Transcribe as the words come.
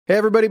Hey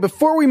everybody,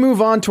 before we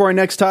move on to our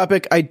next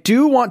topic, I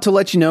do want to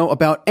let you know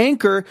about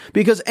Anchor,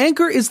 because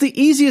Anchor is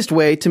the easiest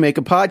way to make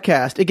a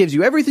podcast. It gives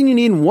you everything you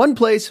need in one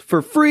place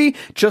for free,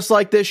 just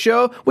like this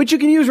show, which you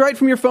can use right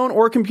from your phone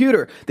or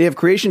computer. They have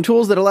creation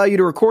tools that allow you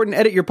to record and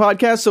edit your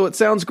podcast so it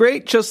sounds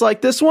great, just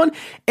like this one.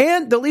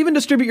 And they'll even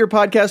distribute your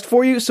podcast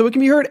for you so it can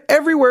be heard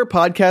everywhere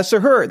podcasts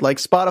are heard, like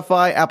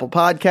Spotify, Apple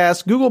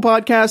Podcasts, Google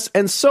Podcasts,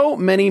 and so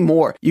many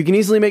more. You can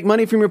easily make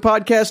money from your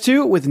podcast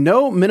too with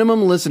no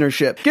minimum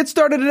listenership. Get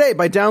started today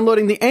by downloading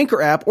the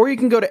Anchor app, or you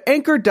can go to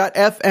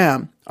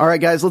anchor.fm. All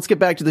right, guys, let's get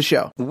back to the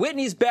show.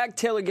 Whitney's back.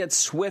 Taylor gets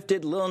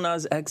swifted. Lil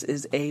Nas X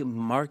is a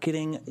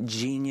marketing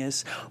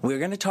genius. We're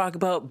going to talk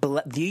about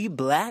the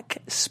Black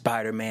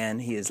Spider-Man.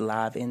 He is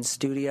live in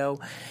studio.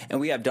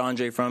 And we have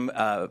Dondre from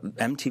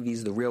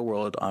MTV's The Real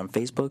World on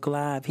Facebook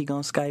Live. He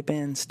going to Skype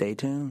in. Stay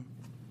tuned.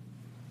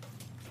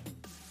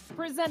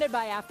 Presented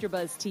by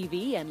AfterBuzz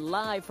TV and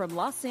live from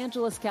Los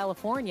Angeles,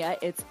 California,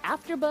 it's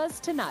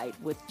AfterBuzz Tonight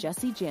with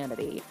Jesse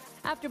Janity.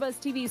 AfterBuzz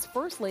TV's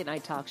first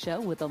late-night talk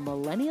show with a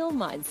millennial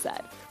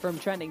mindset. From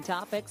trending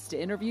topics to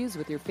interviews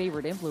with your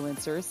favorite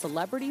influencers,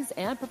 celebrities,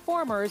 and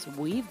performers,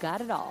 we've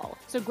got it all.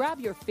 So grab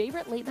your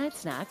favorite late-night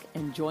snack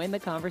and join the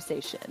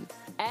conversation.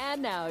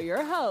 And now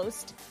your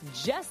host,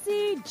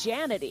 Jesse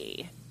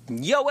Janity.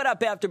 Yo, what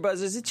up,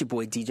 AfterBuzzers? It's your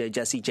boy DJ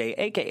Jesse J,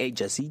 a.k.a.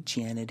 Jesse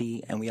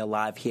Janity, and we are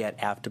live here at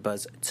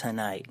AfterBuzz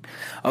Tonight.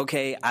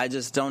 Okay, I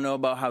just don't know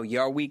about how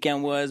your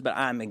weekend was, but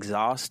I'm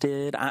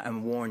exhausted. I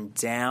am worn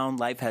down.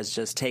 Life has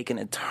just taken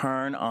a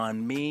turn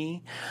on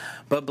me.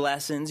 But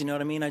blessings, you know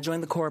what I mean? I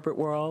joined the corporate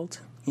world.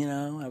 You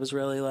know, I was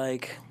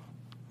really,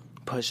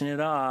 pushing it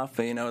off.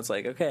 But, it's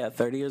like, okay, at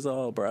 30 years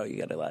old, bro, you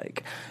gotta,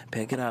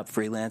 pick it up.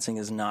 Freelancing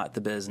is not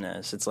the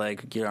business. It's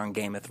like you're on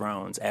Game of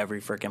Thrones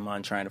every freaking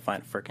month trying to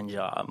find a freaking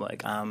job.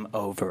 I'm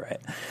over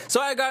it.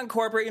 So I got in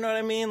corporate, you know what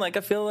I mean? I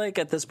feel like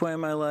at this point in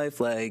my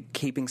life,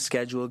 keeping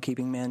scheduled,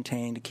 keeping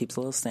maintained, it keeps a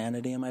little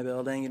sanity in my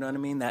building, you know what I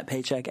mean? That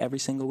paycheck every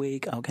single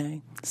week,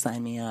 okay?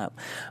 Sign me up.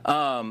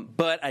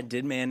 But I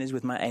did manage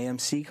with my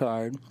AMC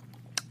card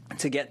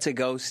to get to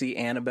go see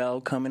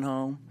Annabelle Coming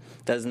Home.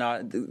 That's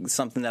not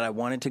something that I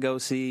wanted to go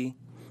see,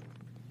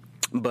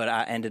 but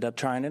I ended up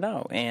trying it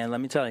out. And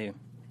let me tell you,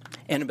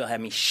 Annabelle had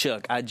me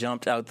shook. I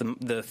jumped out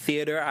the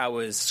theater. I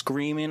was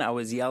screaming. I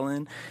was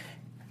yelling.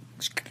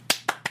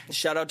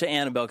 Shout out to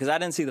Annabelle, because I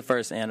didn't see the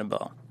first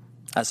Annabelle.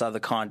 I saw the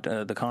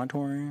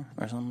Contouring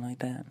or something like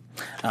that.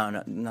 I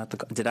don't know.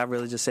 Did I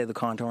really just say the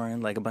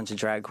Contouring? Like a bunch of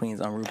drag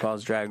queens on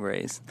RuPaul's Drag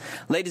Race.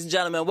 Ladies and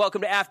gentlemen,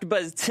 welcome to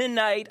AfterBuzz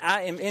Tonight.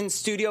 I am in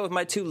studio with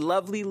my two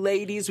lovely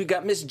ladies. We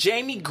got Miss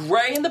Jamie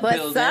Gray in the building.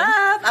 What's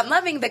up? I'm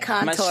loving the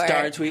contour. My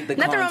star tweet, the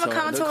Nothing contour. wrong with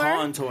contour. The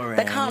contouring.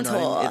 The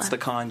contour. It's the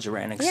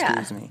Conjuring,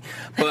 excuse me.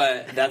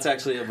 But that's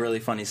actually a really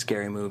funny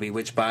Scary Movie,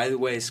 which, by the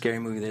way, Scary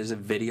Movie, there's a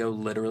video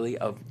literally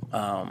of,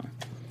 oh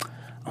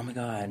my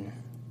God.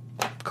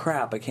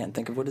 Crap, I can't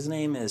think of what his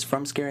name is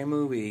from Scary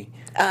Movie.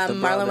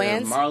 Marlon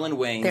Wayans? Marlon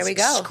Wayans. There we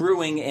go.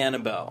 Screwing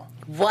Annabelle.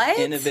 What?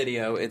 In a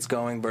video. It's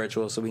going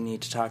virtual, so we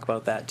need to talk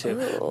about that too.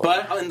 Ooh.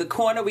 But in the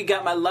corner, we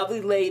got my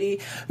lovely lady,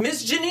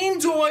 Miss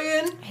Janine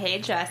Doyen. Hey,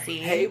 Jesse.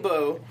 Hey,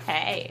 boo.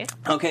 Hey.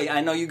 Okay,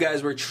 I know you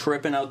guys were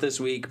tripping out this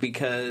week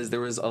because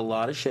there was a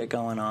lot of shit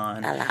going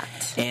on. A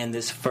lot. And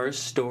this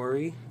first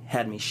story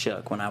had me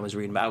shook when I was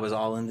reading. I was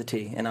all in the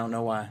tea, and I don't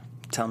know why.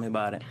 Tell me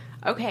about it.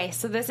 Okay,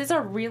 so this is a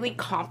really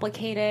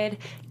complicated,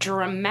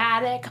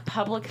 dramatic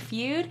public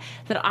feud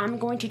that I'm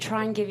going to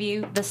try and give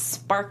you the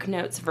Spark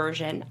Notes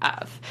version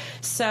of.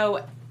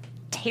 So,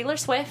 Taylor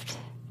Swift,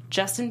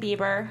 Justin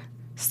Bieber,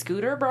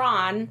 Scooter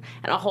Braun,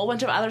 and a whole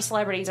bunch of other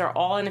celebrities are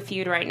all in a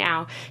feud right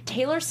now.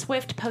 Taylor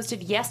Swift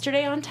posted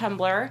yesterday on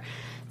Tumblr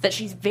that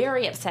she's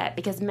very upset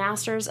because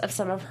masters of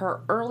some of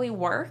her early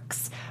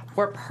works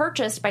were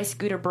purchased by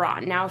Scooter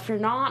Braun. Now, if you're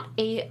not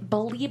a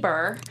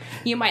believer,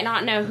 you might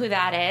not know who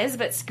that is,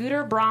 but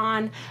Scooter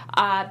Braun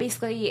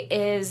basically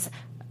is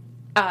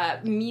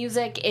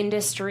music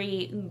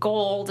industry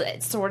gold.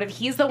 It's sort of,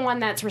 he's the one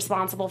that's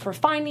responsible for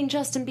finding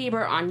Justin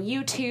Bieber on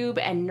YouTube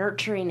and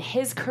nurturing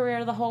his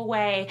career the whole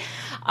way.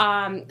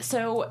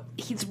 So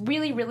he's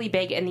really, really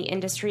big in the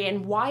industry.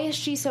 And why is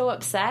she so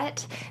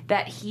upset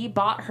that he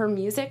bought her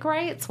music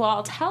rights? Well,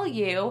 I'll tell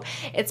you,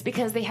 it's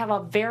because they have a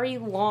very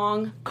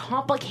long,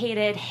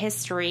 complicated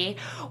history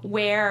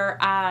where,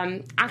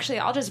 actually,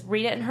 I'll just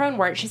read it in her own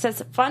words. She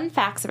says, "Fun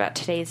facts about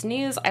today's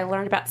news. I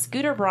learned about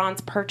Scooter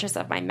Braun's purchase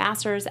of my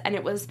masters, and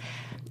it was,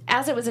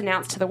 as it was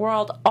announced to the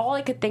world, all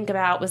I could think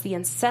about was the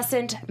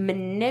incessant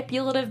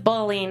manipulative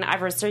bullying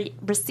I've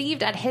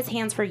received at his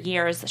hands for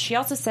years." She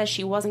also says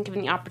she wasn't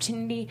given the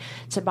opportunity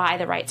to buy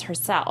the rights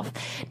herself.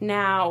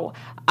 Now,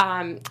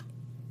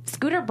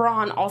 Scooter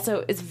Braun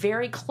also is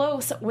very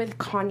close with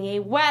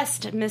Kanye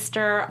West,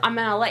 Mr. I'm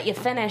going to let you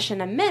finish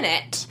in a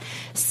minute.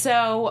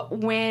 So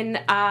when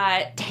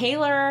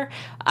Taylor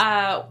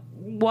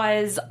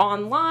was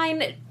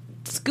online,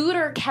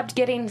 Scooter kept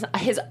getting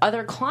his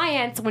other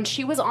clients. When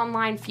she was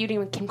online feuding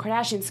with Kim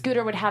Kardashian,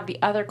 Scooter would have the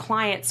other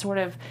clients sort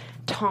of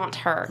taunt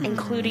her,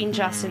 including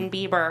Justin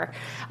Bieber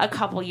a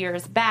couple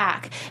years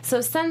back.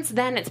 So since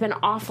then, it's been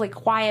awfully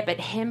quiet, but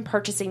him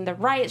purchasing the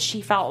rights,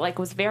 she felt like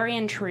was very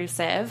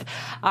intrusive.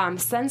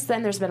 Since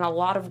then, there's been a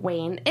lot of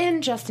weighing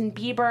in. Justin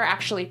Bieber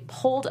actually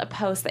pulled a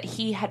post that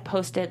he had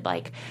posted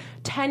like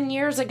 10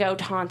 years ago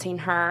taunting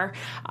her,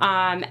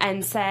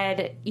 and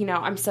said, you know,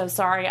 I'm so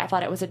sorry, I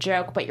thought it was a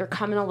joke, but you're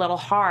coming a little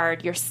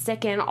hard. You're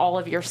sicking all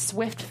of your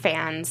Swift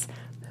fans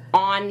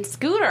on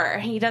Scooter.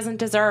 He doesn't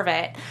deserve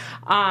it.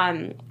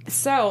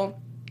 So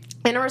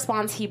in a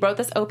response, he wrote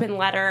this open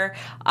letter.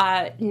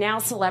 Now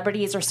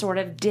celebrities are sort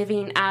of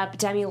divvying up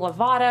Demi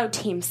Lovato,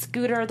 Team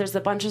Scooter. There's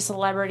a bunch of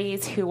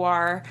celebrities who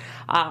are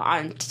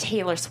on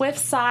Taylor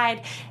Swift's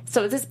side.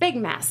 So it's this big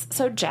mess.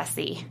 So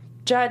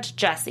Judge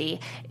Jessie,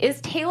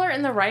 is Taylor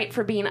in the right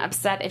for being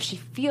upset if she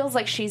feels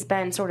like she's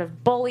been sort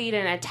of bullied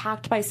and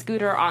attacked by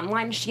Scooter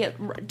online? Does she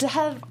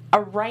have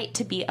a right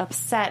to be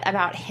upset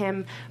about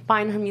him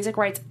buying her music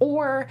rights,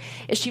 or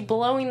is she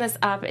blowing this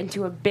up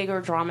into a bigger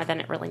drama than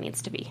it really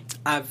needs to be?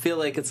 I feel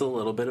like it's a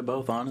little bit of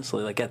both,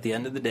 honestly. Like, at the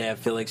end of the day, I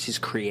feel like she's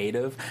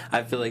creative.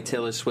 I feel like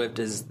Taylor Swift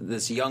is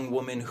this young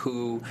woman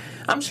who,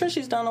 I'm sure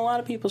she's done a lot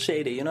of people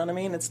shady, you know what I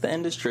mean? It's the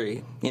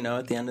industry. You know,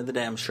 at the end of the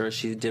day, I'm sure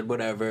she did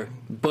whatever.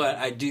 But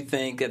I do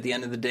think at the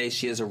end of the day,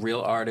 she is a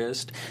real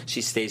artist.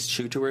 She stays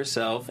true to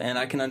herself, and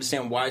I can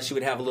understand why she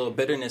would have a little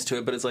bitterness to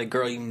it, but it's like,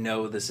 girl, you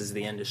know this is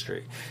the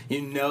industry.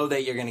 You know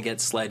that you're going to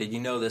get slighted. You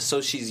know this.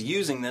 So she's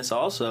using this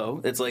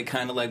also. It's like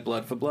kind of like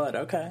blood for blood.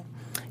 Okay.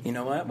 You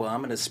know what? Well,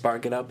 I'm going to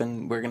spark it up,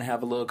 and we're going to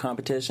have a little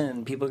competition,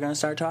 and people are going to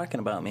start talking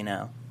about me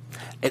now.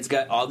 It's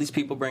got all these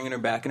people bringing her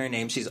back in her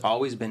name. She's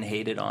always been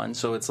hated on,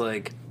 so it's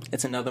like,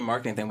 it's another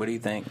marketing thing. What do you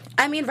think?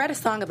 I mean, write a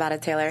song about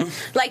it, Taylor.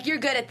 Like, you're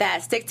good at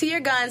that. Stick to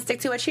your guns,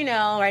 stick to what you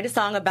know, write a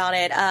song about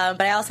it.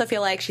 But I also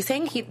feel like she's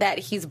saying that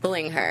he's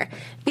bullying her.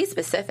 Be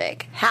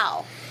specific.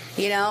 How?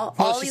 You know?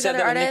 Well, all she these said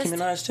other that artists. with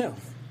Nicki Minaj, too.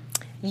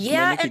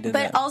 Yeah, but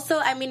that. Also,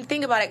 I mean,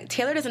 think about it.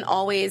 Taylor doesn't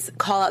always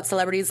call out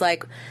celebrities,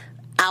 like,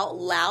 out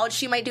loud.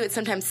 She might do it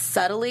sometimes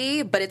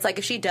subtly, but it's like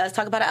if she does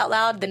talk about it out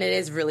loud, then it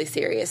is really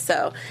serious.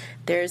 So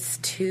there's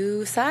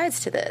two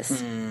sides to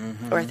this,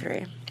 or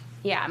three.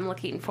 Yeah, I'm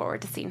looking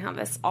forward to seeing how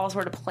this all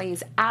sort of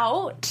plays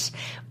out.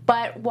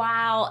 But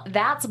while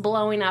that's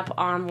blowing up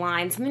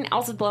online, something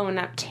else is blowing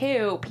up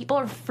too. People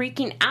are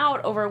freaking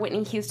out over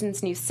Whitney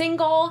Houston's new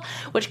single,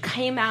 which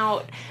came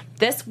out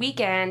this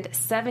weekend,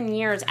 7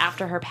 years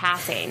after her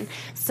passing.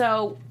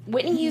 So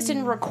Whitney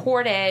Houston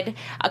recorded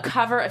a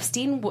cover of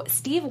Steve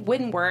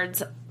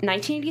Winwood's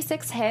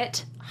 1986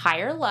 hit,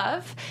 Higher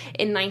Love,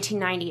 in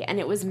 1990. And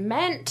it was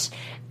meant,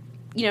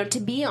 you know, to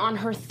be on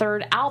her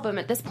third album.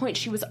 At this point,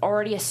 she was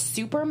already a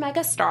super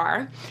mega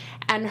star,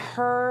 and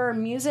her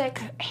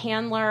music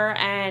handler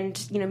and,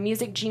 you know,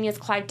 music genius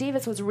Clive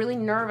Davis was really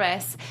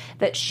nervous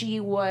that she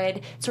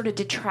would sort of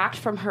detract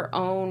from her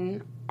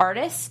own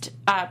artist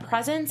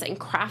presence and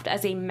craft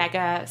as a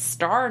mega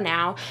star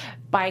now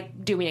by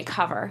doing a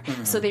cover.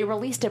 So they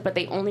released it, but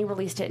they only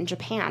released it in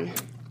Japan.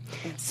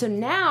 So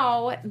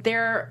now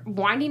they're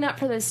winding up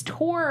for this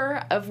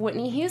tour of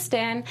Whitney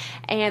Houston,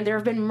 and there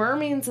have been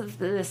murmurings that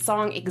the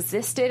song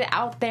existed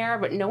out there,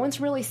 but no one's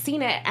really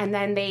seen it. And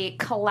then they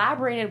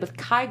collaborated with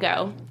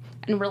Kygo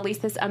and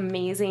released this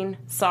amazing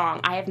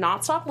song. I have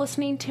not stopped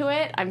listening to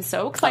it. I'm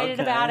so excited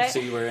about it. So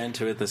you were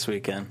into it this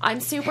weekend. I'm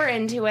super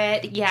into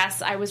it.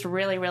 Yes, I was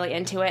really, really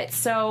into it.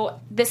 So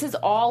this is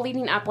all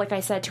leading up, like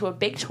I said, to a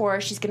big tour.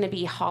 She's going to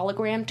be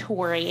hologram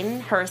touring.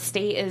 Her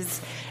estate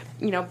is,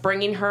 you know,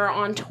 bringing her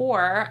on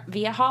tour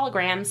via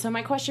hologram. So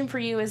my question for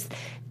you is,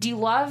 do you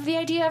love the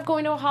idea of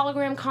going to a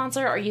hologram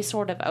concert, or are you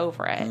sort of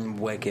over it? I'm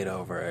wicked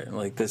over it.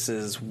 Like, this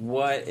is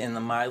what in the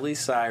Miley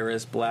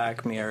Cyrus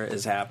Black Mirror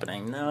is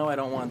happening. No, I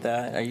don't want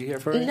that. Are you here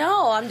for it?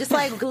 No, I'm just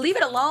like, leave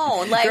it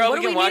alone. Like, Girl, what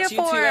we do can we need watch it you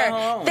two at for?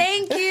 home.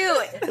 Thank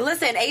you.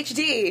 Listen,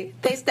 HD,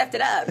 they stepped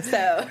it up.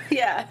 So,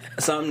 yeah.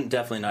 So I'm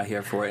definitely not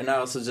here for it. And I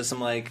also just am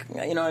like,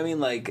 you know what I mean?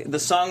 Like, the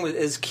song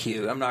is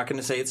cute. I'm not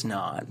going to say it's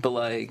not. But,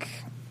 like,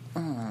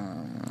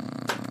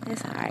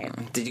 It's all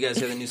right. did you guys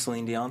hear the new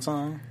Celine Dion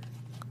song?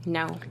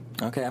 No.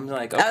 Okay, I'm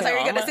like, okay. I was like, are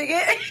you going to sing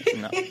it?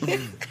 No.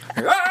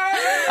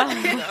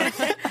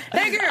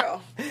 Hey,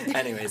 girl.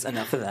 Anyways,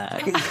 enough of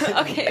that.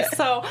 Okay,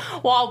 so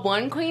while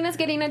one queen is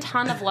getting a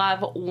ton of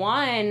love,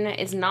 one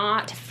is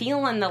not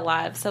feeling the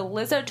love. So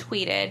Lizzo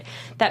tweeted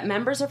that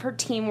members of her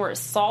team were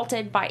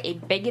assaulted by a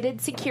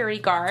bigoted security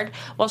guard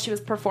while she was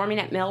performing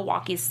at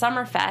Milwaukee's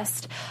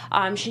Summerfest.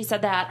 She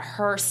said that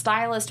her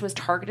stylist was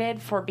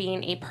targeted for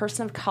being a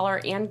person of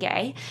color and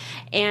gay.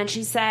 And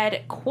she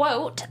said,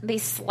 quote, "They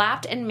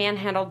slapped and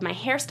manhandled my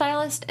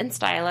hairstylist and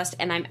stylist,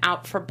 and I'm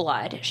out for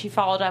blood." She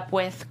followed up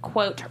with,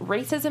 quote,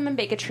 "Racism and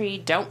bigotry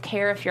don't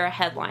care if you're a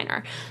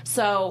headliner."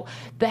 So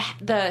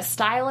the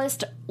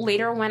stylist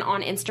later went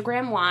on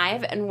Instagram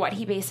Live, and what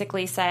he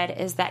basically said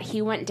is that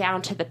he went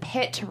down to the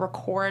pit to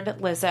record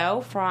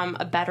Lizzo from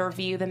a better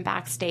view than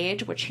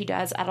backstage, which he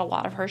does at a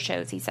lot of her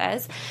shows, he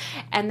says,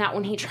 and that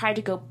when he tried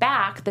to go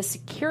back, the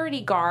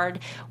security guard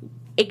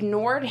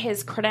ignored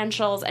his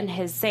credentials and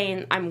his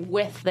saying, I'm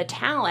with the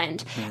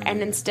talent,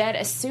 and instead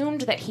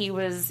assumed that he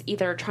was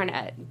either trying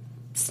to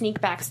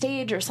sneak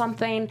backstage or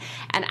something,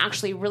 and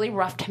actually really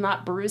roughed him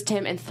up, bruised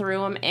him, and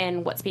threw him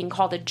in what's being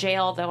called a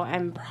jail, though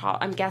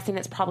I'm guessing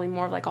it's probably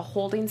more like a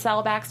holding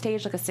cell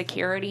backstage, like a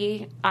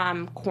security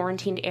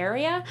quarantined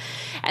area.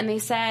 And they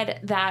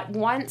said that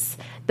once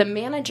the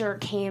manager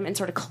came and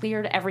sort of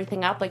cleared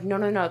everything up, like,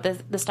 no,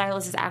 the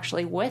stylist is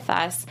actually with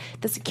us,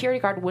 the security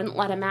guard wouldn't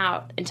let him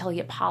out until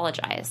he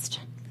apologized.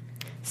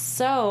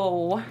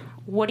 So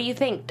what do you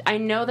think? I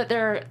know that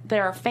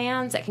there are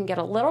fans that can get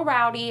a little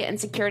rowdy, and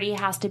security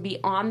has to be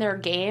on their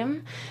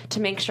game to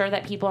make sure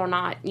that people are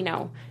not,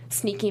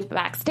 sneaking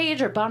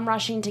backstage or bum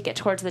rushing to get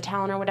towards the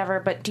talent or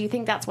whatever. But do you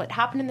think that's what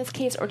happened in this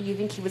case, or do you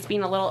think he was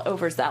being a little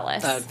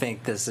overzealous? I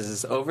think this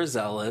is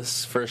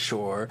overzealous for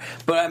sure.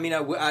 But I mean,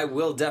 I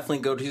will definitely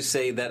go to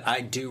say that I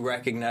do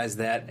recognize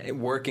that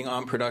working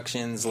on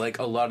productions, like,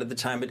 a lot of the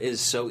time it is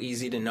so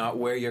easy to not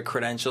wear your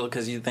credential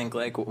because you think,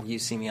 like, well, you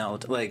see me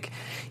out. Like,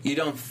 you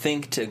don't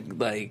think to,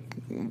 like,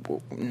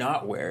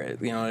 not wear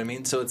it. You know what I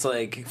mean? So it's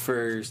like,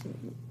 for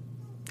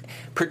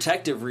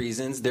protective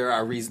reasons, there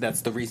are reasons.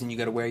 That's the reason you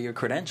got to wear your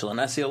credential, and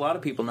I see a lot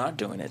of people not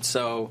doing it.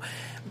 So,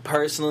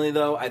 personally,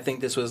 though, I think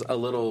this was a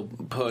little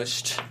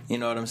pushed. You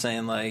know what I'm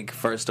saying? Like,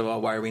 first of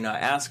all, why are we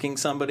not asking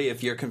somebody?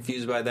 If you're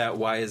confused by that,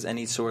 why is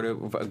any sort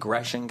of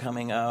aggression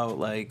coming out?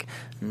 Like,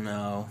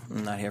 no,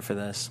 I'm not here for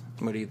this.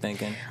 What are you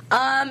thinking?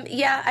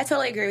 Yeah, I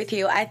totally agree with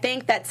you. I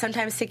think that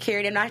sometimes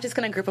security, I'm not just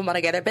going to group them all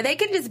together, but they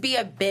can just be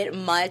a bit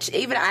much.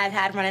 Even I've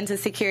had run into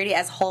security,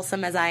 as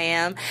wholesome as I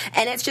am,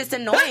 and it's just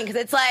annoying because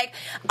it's like,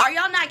 are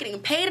y'all not getting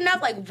paid enough?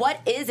 Like,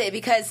 what is it?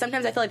 Because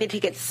sometimes I feel like they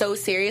take it so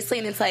seriously,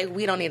 and it's like,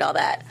 we don't need all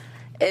that.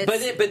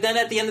 But then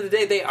at the end of the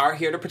day, they are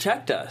here to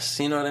protect us.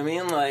 You know what I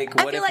mean? Like,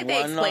 what I feel if like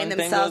they one explain thing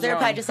themselves. goes They're wrong?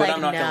 probably just but like,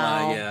 I'm not no.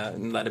 gonna lie, yeah,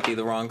 let it be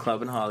the wrong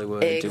club in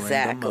Hollywood doing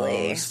Exactly.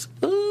 the most.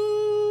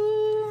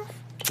 Ooh.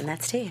 And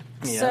that's tea.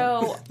 Yeah.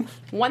 So,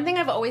 one thing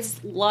I've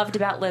always loved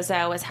about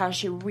Lizzo is how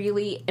she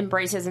really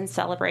embraces and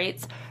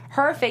celebrates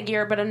her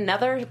figure, but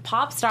another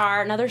pop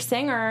star, another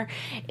singer,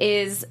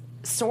 is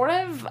sort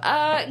of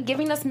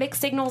giving us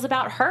mixed signals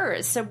about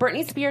hers. So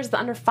Britney Spears is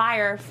under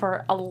fire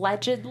for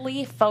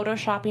allegedly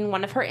photoshopping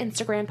one of her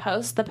Instagram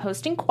posts. The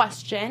post in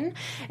question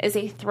is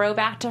a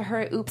throwback to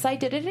her Oops, I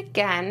Did It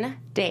Again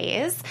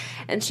days.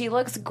 And she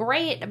looks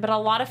great, but a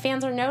lot of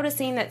fans are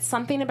noticing that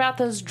something about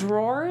those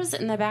drawers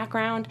in the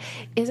background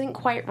isn't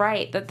quite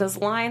right, that those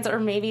lines are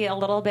maybe a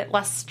little bit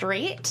less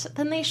straight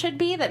than they should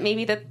be, that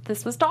maybe that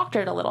this was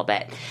doctored a little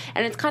bit.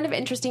 And it's kind of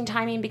interesting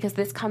timing because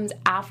this comes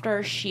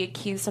after she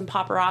accused some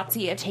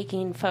paparazzi of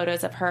taking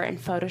photos of her and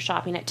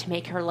photoshopping it to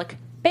make her look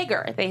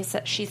bigger.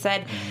 She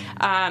said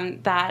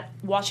that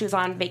while she was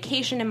on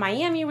vacation in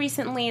Miami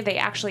recently, they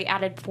actually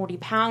added 40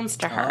 pounds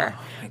to her.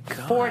 Oh, my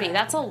God. 40.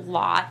 That's a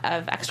lot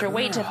of extra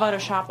weight to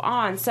Photoshop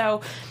on.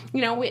 So,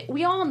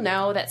 we all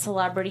know that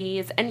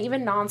celebrities and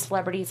even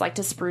non-celebrities like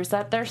to spruce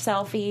up their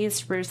selfies,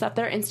 spruce up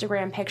their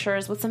Instagram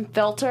pictures with some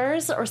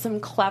filters or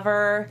some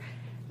clever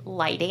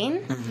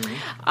lighting.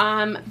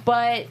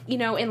 But,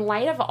 in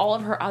light of all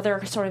of her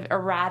other sort of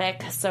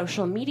erratic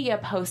social media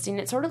posting,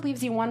 it sort of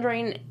leaves you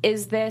wondering,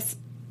 is this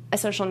a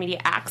social media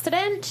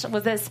accident?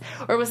 Was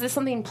this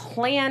something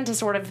planned to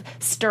sort of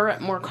stir up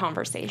more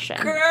conversation?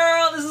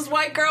 Girl, this is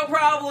white girl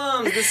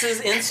problems. This is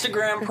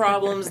Instagram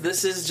problems.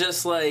 This is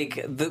just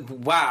like,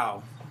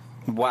 wow.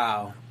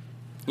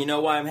 You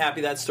know why I'm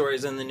happy that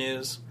story's in the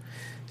news?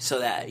 So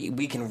that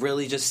we can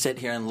really just sit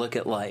here and look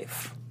at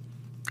life.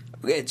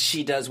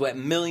 She does what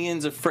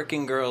millions of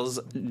frickin' girls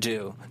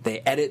do.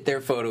 They edit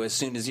their photo as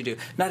soon as you do.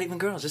 Not even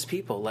girls, just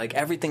people. Like,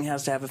 everything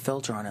has to have a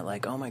filter on it.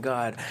 Like, oh my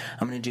God,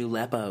 I'm going to do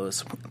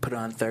Lepos. Put it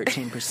on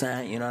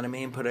 13%, you know what I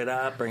mean? Put it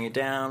up, bring it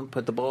down,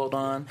 put the bold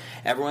on.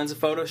 Everyone's a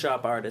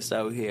Photoshop artist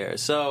out here.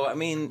 So, I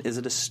mean, is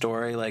it a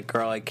story? Like,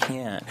 girl, I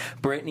can't.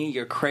 Britney,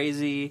 you're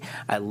crazy.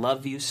 I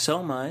love you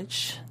so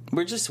much.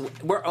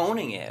 We're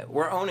owning it.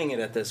 We're owning it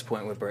at this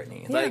point with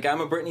Britney. Yeah. Like,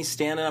 I'm a Britney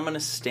stan, and I'm going to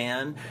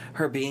stan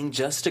her being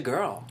just a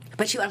girl.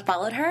 But you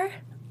unfollowed her?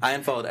 I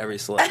unfollowed every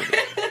celebrity.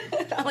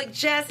 I'm like,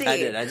 Jesse. I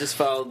did. I just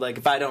followed, like,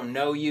 if I don't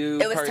know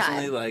you it was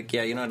personally, time. like,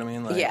 yeah, you know what I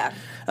mean? Like, yeah.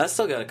 I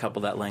still got a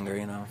couple that linger,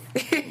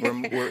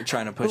 We're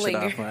trying to push it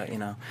off, but,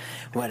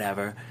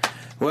 whatever.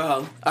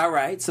 Well, all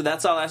right. So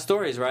that's all our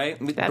stories, right?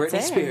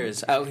 Britney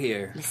Spears out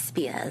here. Miss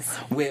Spears.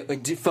 We're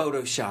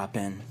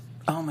photoshopping.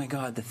 Oh my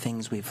God, the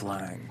things we've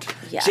learned.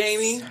 Yes.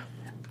 Jamie,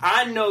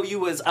 I know you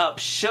was up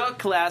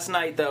shook last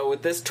night, though,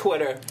 with this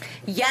Twitter.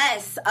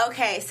 Yes.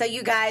 Okay, so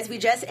you guys, we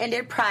just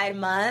ended Pride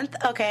Month.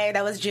 Okay,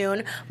 that was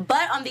June.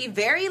 But on the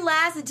very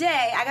last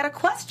day, I got a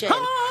question.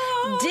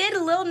 Did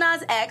Lil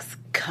Nas X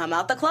come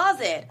out the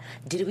closet?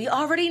 Did we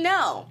already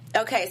know?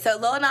 Okay, so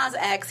Lil Nas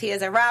X, he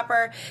is a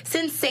rapper,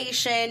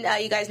 sensation.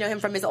 You guys know him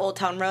from his Old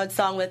Town Road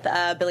song with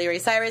Billy Ray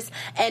Cyrus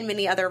and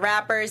many other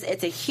rappers.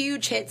 It's a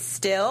huge hit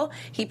still.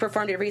 He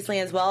performed it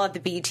recently as well at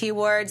the BET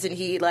Awards, and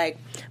he,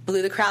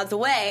 blew the crowds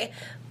away.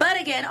 But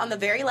again, on the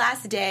very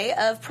last day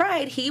of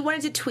Pride, he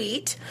wanted to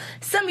tweet.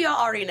 Some of y'all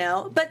already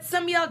know, but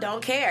some of y'all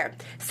don't care.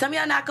 Some of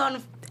y'all not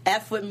going to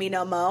F With Me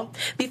No Mo,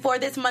 before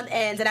this month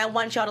ends, and I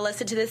want y'all to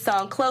listen to this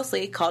song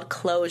closely called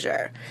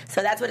Closure.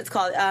 So that's what it's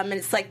called, and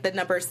it's like the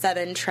number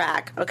 7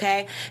 track,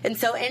 okay? And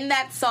so in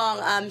that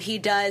song, he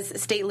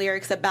does state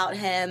lyrics about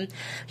him,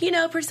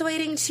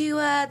 persuading to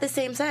the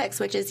same sex,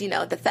 which is,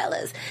 the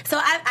fellas. So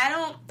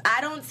I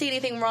don't see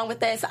anything wrong with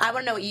this. I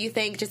want to know what you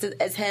think, just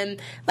as him,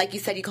 like you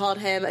said, you called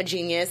him a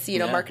genius,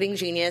 marketing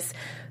genius.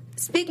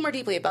 Speak more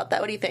deeply about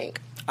that. What do you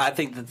think? I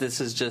think that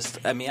this is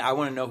just, I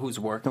want to know who's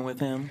working with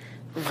him.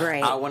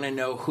 Right. I want to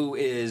know who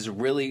is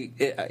really,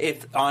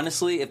 if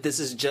this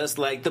is just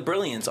like the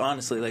Brilliance,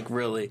 honestly, like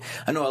really.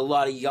 I know a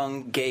lot of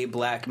young gay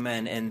black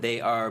men, and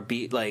they are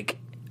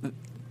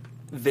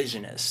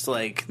visionists.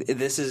 Like,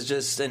 this is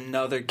just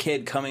another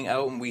kid coming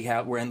out, and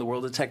we're in the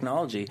world of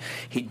technology.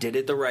 He did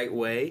it the right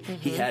way. Mm-hmm.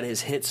 He had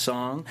his hit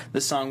song.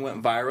 The song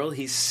went viral.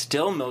 He's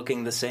still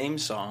milking the same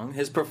song.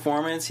 His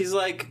performance,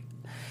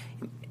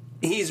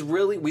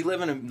 we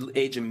live in an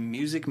age of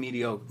music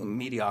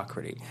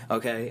mediocrity,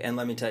 okay? And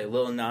let me tell you,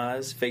 Lil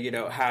Nas figured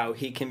out how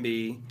he can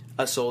be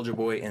a soldier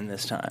boy in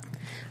this time.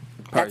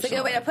 That's a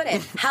good way to put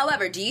it.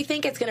 However, do you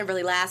think it's going to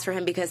really last for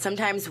him? Because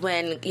sometimes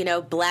when,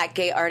 black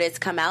gay artists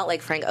come out,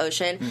 like Frank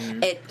Ocean,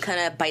 mm-hmm. it kind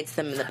of bites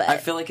them in the butt. I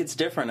feel like it's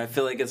different. I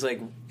feel like it's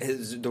like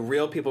the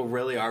real people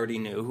really already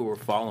knew who were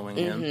following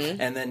him.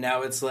 Mm-hmm. And then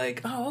now it's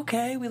like, oh,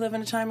 okay, we live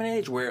in a time and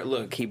age where,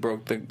 look, he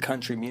broke the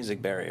country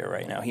music barrier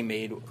right now. He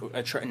made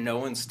no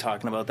one's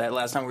talking about that.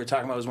 Last time we were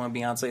talking about was when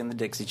Beyonce and the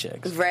Dixie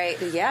Chicks. Right,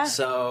 yeah.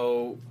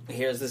 So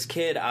here's this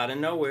kid out of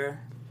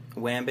nowhere.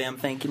 Wham bam,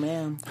 thank you,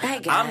 ma'am. I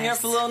guess. I'm here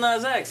for Lil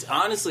Nas X,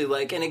 honestly.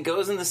 And it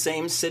goes in the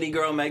same City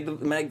Girl, Meg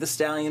the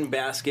Stallion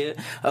basket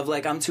of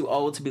I'm too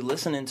old to be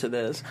listening to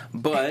this,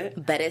 but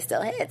it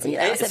still hits.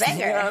 It's a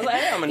banger. I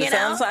am, and it's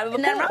on the side of the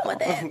nothing wrong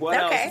with it. What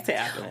else is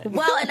happening?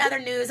 Well, in other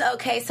news,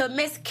 okay, so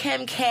Miss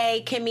Kim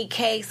K, Kimmy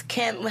Cakes,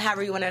 Kim,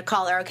 however you want to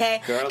call her,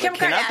 okay? Girl, Kim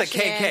Kardashian. Not the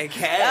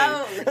KKK.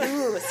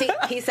 Oh, see,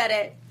 he said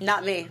it,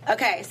 not me.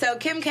 Okay, so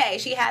Kim K,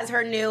 she has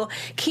her new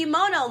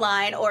kimono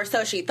line, or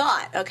so she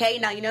thought. Okay,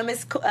 now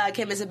Miss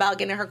Kim is about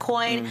getting her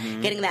coin, mm-hmm.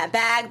 getting that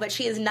bag, but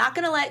she is not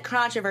going to let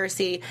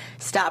controversy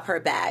stop her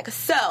bag.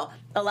 So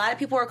a lot of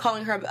people were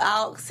calling her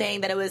out,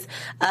 saying that it was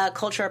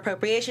cultural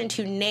appropriation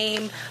to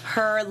name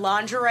her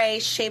lingerie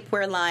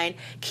shapewear line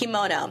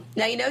Kimono.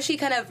 Now, she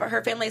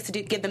her family used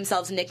to give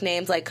themselves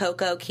nicknames like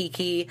Coco,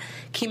 Kiki,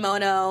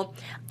 Kimono.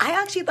 I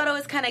actually thought it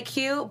was kind of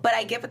cute, but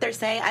I get what they're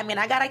saying.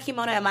 I got a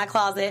kimono in my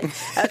closet,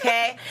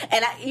 okay?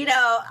 And,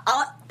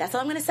 that's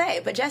all I'm going to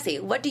say. But, Jesse,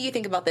 what do you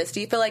think about this?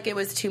 Do you feel like it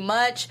was too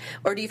much,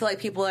 or do you feel like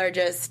people are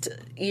just,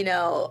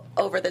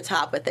 over the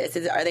top with this?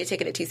 Are they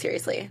taking it too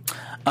seriously?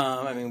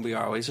 We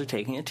always are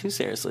taking it too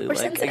seriously. We're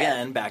sensitive.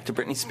 Again, back to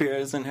Britney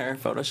Spears and her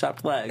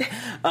photoshopped leg.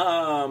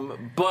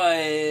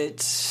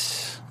 But,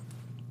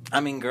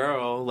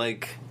 girl,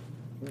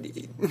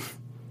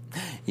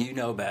 you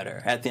know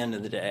better. At the end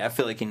of the day, I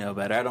feel like you know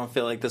better. I don't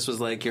feel like this was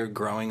your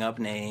growing up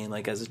name,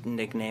 as a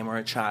nickname or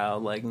a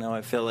child. No,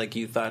 I feel like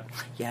you thought,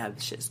 yeah,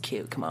 this shit's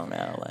cute. Come on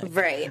now.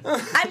 Right. I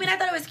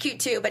thought it was cute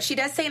too, but she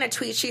does say in a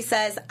tweet, she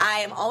says, I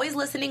am always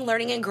listening,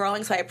 learning, and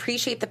growing, so I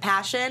appreciate the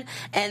passion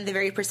and the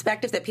very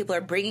perspective that people are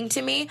bringing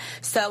to me.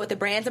 So with the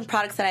brands and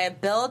products that I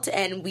have built,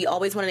 and we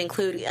always want to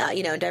include,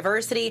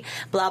 diversity,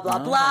 blah, blah,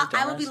 blah,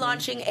 I will be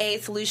launching a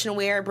solution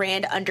wear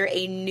brand under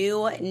a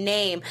new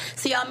name.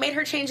 So y'all made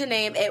her change the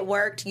name. It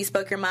worked. You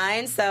spoke your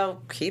mind, so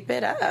keep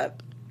it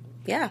up.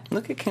 Yeah.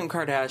 Look at Kim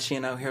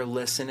Kardashian out here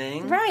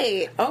listening.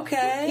 Right.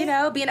 Okay.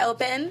 Being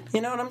open. You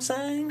know what I'm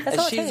saying? That's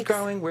all it she's takes.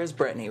 growing, where's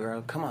Brittany,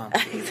 bro? Come on.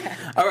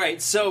 Exactly. All right,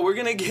 so we're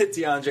going to get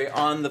DeAndre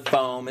on the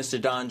phone,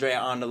 Mr.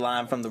 DeAndre on the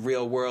line from the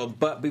real world.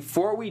 But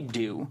before we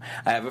do,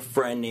 I have a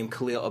friend named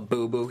Khalil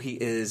Abubu. He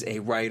is a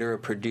writer, a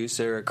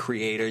producer, a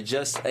creator,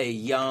 just a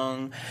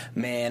young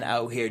man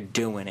out here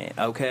doing it,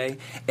 okay?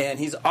 And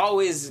he's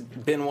always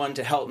been one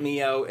to help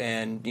me out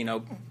and,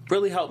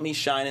 really help me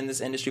shine in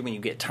this industry when you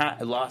get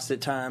lost at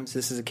times.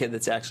 This is a kid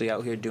that's actually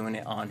out here doing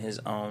it on his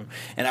own.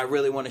 And I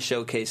really want to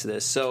showcase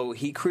this. So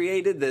he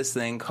created this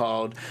thing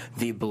called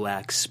The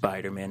Black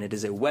Spider-Man. It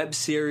is a web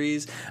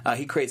series.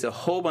 He creates a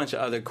whole bunch of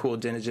other cool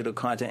digital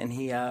content, and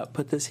he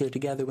put this here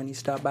together when he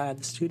stopped by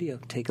the studio.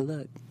 Take a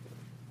look.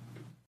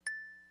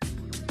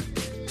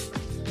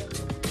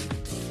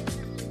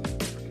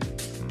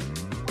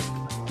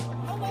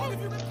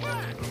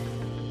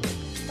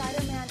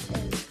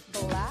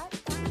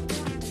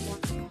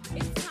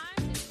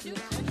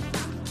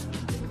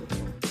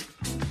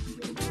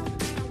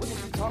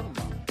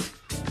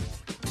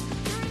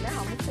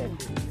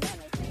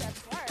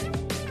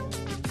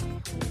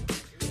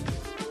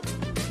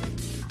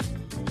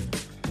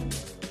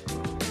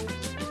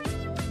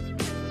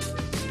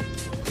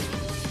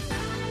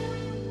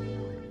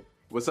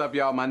 What's up,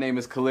 y'all? My name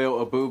is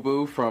Khalil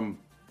Abubu from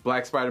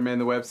Black Spider-Man,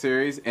 the web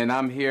series, and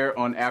I'm here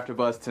on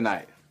AfterBuzz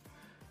tonight.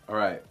 All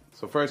right,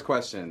 so first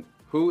question,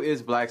 who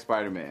is Black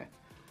Spider-Man?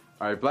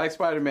 All right, Black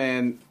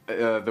Spider-Man,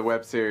 the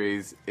web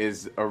series,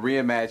 is a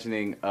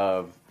reimagining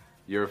of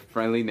your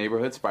friendly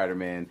neighborhood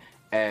Spider-Man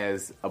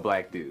as a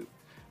black dude.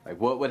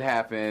 What would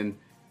happen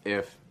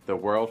if the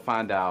world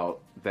find out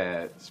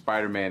that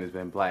Spider-Man has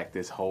been black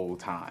this whole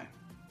time?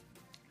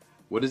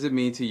 What does it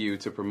mean to you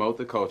to promote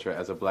the culture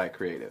as a black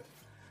creative?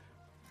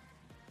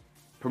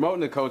 Promoting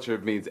the culture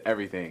means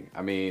everything.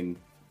 I mean,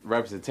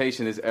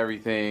 representation is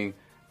everything.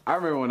 I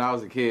remember when I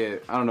was a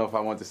kid, I don't know if I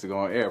want this to go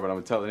on air, but I'm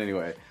going to tell it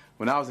anyway.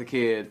 When I was a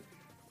kid,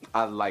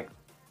 I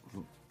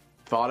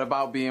thought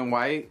about being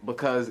white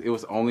because it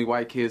was only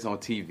white kids on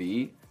TV.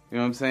 You know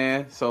what I'm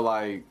saying? So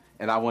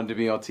and I wanted to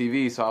be on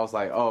TV, so I was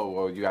like, oh,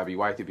 well, you gotta be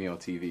white to be on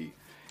TV.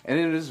 And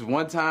then there's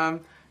one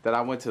time that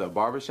I went to the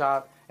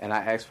barbershop and I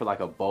asked for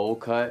a bowl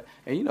cut.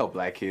 And you know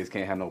black kids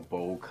can't have no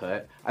bowl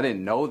cut. I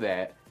didn't know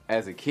that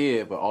as a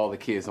kid, but all the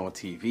kids on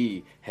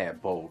TV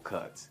had bowl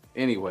cuts.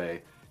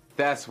 Anyway,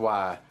 that's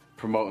why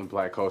promoting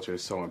black culture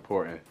is so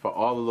important for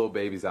all the little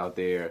babies out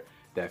there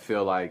that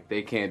feel like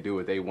they can't do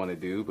what they want to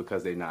do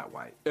because they're not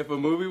white. If a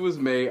movie was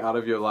made out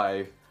of your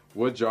life,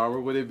 what genre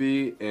would it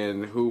be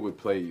and who would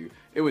play you?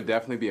 It would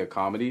definitely be a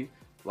comedy.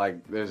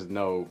 There's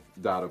no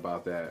doubt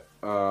about that.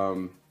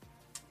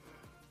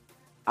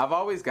 I've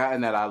always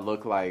gotten that I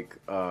look like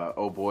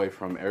old boy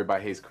from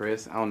Everybody Hates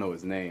Chris. I don't know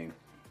his name.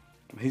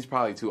 He's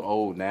probably too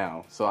old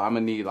now, so I'm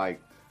gonna need a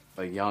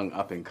young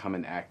up and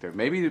coming actor.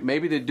 Maybe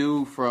the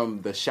dude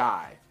from The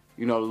Chi.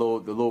 You know,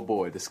 the little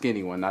boy, the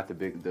skinny one, not the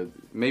big.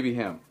 Maybe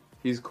him.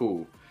 He's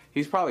cool.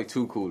 He's probably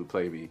too cool to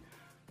play me.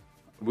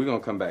 We're gonna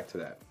come back to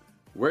that.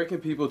 Where can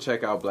people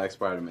check out Black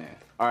Spider-Man?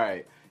 All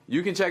right.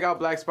 You can check out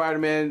Black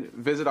Spider-Man.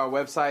 Visit our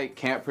website,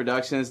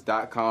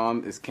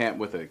 campproductions.com. It's camp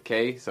with a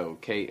K, so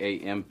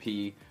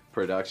KAMP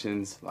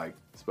Productions,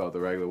 spelled the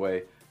regular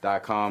way,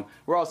 .com.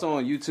 We're also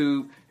on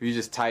YouTube. If you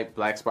just type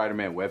Black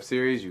Spider-Man web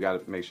series, you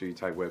got to make sure you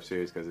type web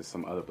series because there's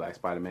some other Black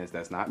Spider-Mans.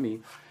 That's not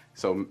me.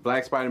 So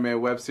Black Spider-Man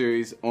web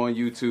series on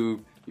YouTube,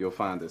 you'll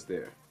find us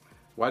there.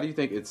 Why do you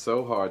think it's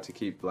so hard to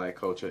keep black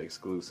culture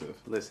exclusive?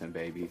 Listen,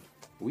 baby,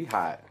 we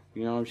hot.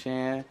 You know what I'm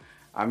saying?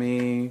 I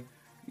mean,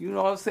 you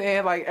know what I'm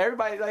saying?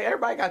 Everybody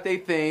got their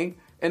thing,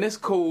 and it's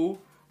cool.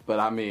 But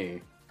I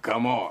mean,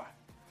 come on,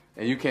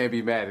 and you can't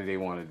be mad if they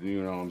want to.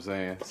 You know what I'm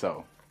saying?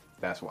 So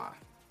that's why.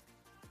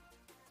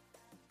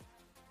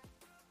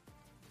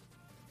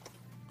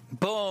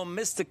 Boom,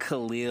 Mr.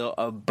 Khalil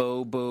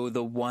Abobo,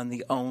 the one,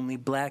 the only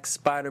Black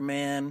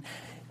Spider-Man.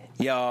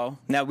 Y'all,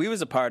 now we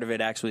was a part of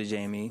it actually,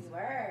 Jamie. We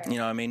were. You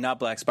know what I mean? Not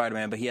Black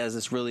Spider-Man, but he has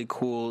this really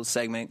cool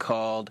segment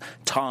called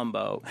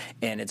Tombo,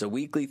 and it's a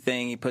weekly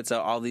thing. He puts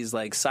out all these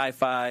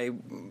sci-fi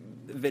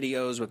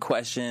videos with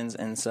questions,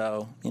 and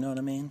so, you know what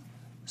I mean?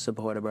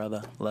 Support a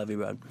brother. Love you,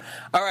 bud.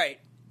 All right.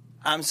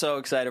 I'm so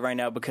excited right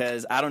now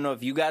because I don't know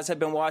if you guys have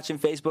been watching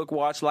Facebook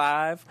Watch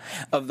Live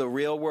of The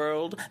Real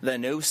World, the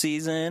new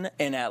season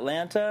in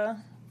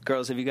Atlanta.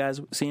 Girls, have you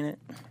guys seen it?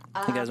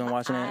 You guys been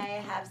watching it?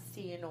 I have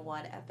seen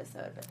one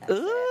episode, but that's it.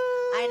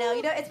 I know.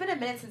 It's been a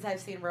minute since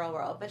I've seen Real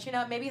World, but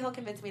maybe he'll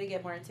convince me to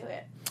get more into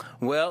it.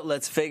 Well,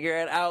 let's figure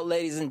it out,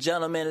 ladies and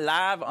gentlemen.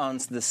 Live on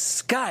the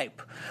Skype,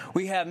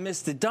 we have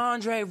Mr.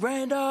 Dondre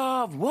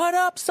Randolph. What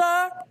up,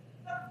 sir?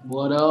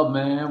 What up,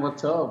 man?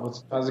 What's up?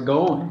 How's it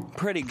going?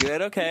 Pretty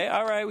good. Okay.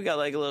 All right. We got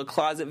a little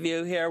closet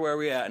view here. Where are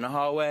we at? In the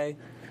hallway?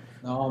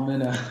 No, I'm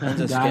in a I'm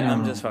just kidding.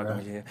 I'm just fucking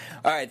with you.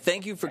 All right.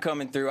 Thank you for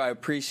coming through. I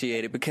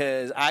appreciate it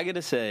because I got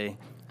to say,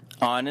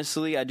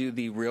 honestly, I do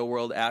the Real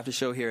World After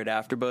Show here at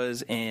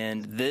AfterBuzz,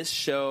 and this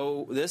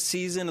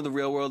season of the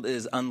Real World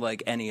is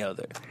unlike any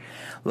other.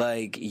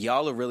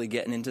 Y'all are really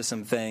getting into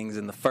some things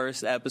in the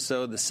first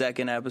episode, the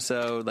second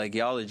episode.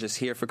 Y'all are just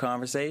here for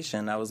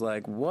conversation. I was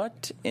like,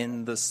 what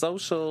in the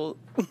social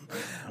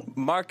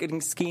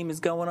marketing scheme is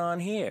going on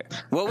here?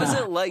 What was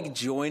it like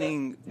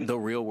joining the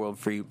Real World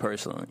for you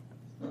personally?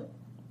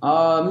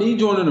 Me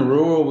joining the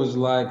Real World was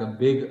a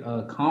big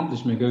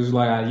accomplishment because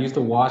I used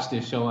to watch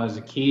this show as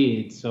a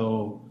kid.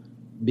 So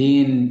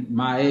being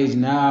my age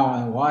now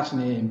and watching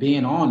it and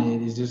being on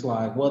it is just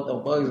what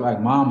the fuck is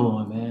mind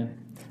blowing, man.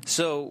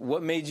 So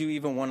what made you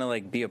even want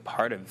to be a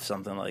part of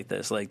something like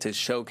this, to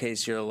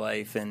showcase your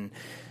life? And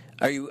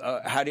are you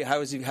how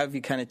have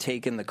you kind of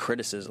taken the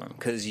criticism?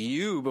 Because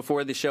you,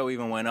 before the show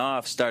even went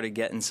off, started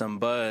getting some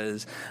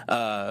buzz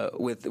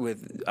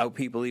without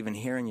people even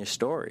hearing your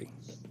story.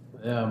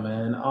 Yeah,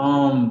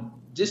 man.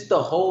 Just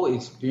the whole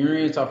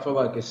experience, I feel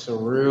like it's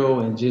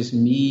surreal, and just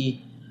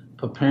me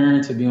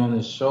preparing to be on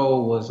this show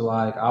was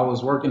I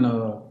was working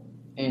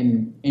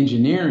in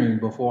engineering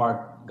before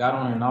I got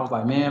on it, and I was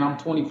like, man, I'm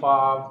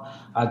 25.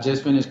 I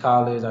just finished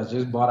college. I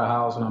just bought a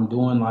house, and I'm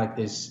doing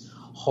this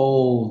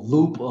whole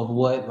loop of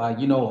what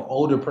an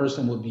older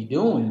person would be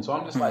doing. So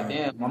I'm just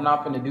damn, I'm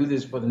not going to do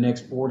this for the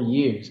next 40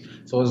 years.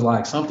 So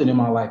it's something in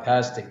my life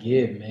has to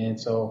give, man.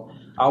 So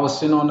I was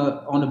sitting on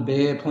the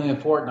bed playing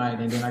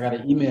Fortnite, and then I got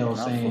an email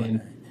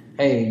saying,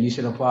 hey, you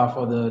should apply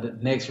for the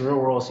next Real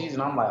World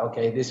season. I'm like,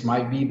 okay, this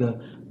might be the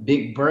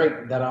big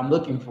break that I'm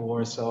looking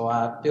for. So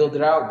I filled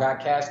it out,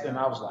 got casted, and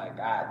I was like,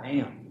 God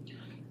damn.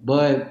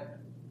 But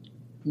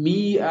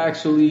me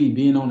actually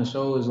being on the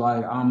show is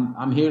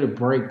I'm here to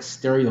break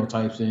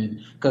stereotypes,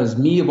 and because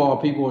me of all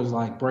people is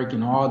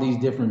breaking all these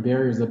different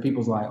barriers that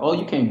people's oh,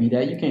 you can't be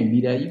that, you can't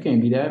be that, you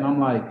can't be that, and I'm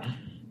like,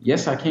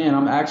 Yes, I can.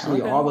 I'm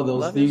actually Okay. all of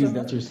those Love you things so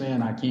that much. you're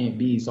saying I can't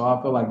be. So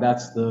I feel like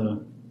that's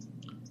the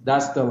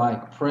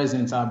like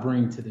presence I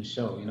bring to the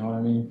show. You know what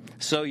I mean?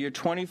 So you're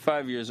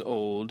 25 years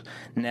old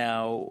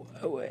now.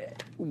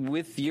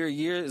 With your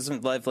years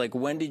of life, like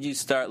when did you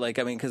start? Like,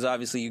 I mean, because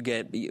obviously you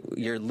get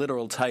your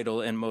literal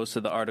title in most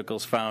of the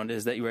articles found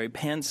is that you are a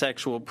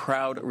pansexual,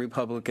 proud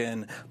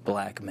Republican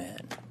black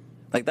man.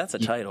 Like that's a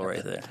title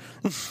right there.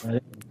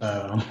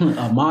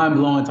 A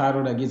mind-blowing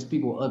title that gets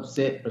people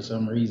upset for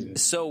some reason.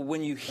 So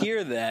when you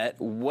hear that,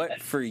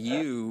 what for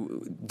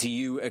you, do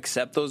you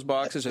accept those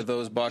boxes? Are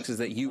those boxes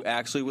that you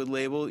actually would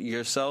label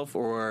yourself,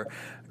 or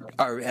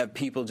have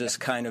people just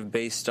kind of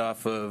based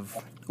off of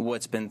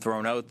what's been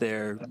thrown out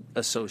there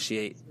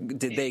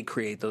did they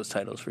create those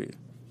titles for you?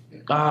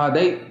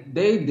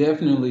 They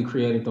definitely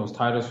created those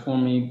titles for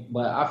me,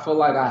 but I feel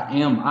like I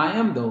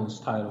am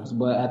those titles.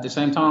 But at the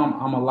same time,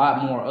 I'm a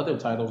lot more other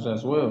titles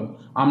as well.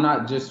 I'm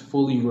not just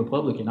fully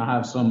Republican. I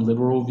have some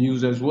liberal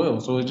views as well.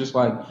 So it's just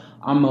like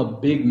I'm a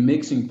big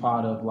mixing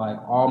pot of like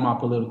all my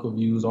political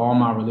views, all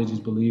my religious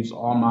beliefs,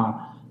 all my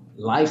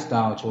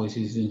lifestyle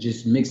choices, and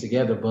just mixed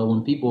together. But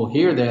when people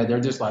hear that, they're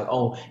just like,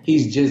 oh,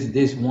 he's just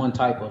this one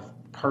type of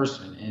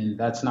person, and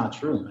that's not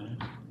true, man.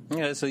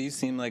 Yeah, so you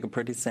seem like a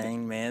pretty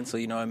sane man. So,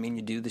 you know, I mean,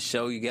 you do the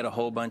show, you get a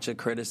whole bunch of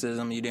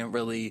criticism. You didn't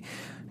really.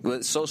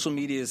 Social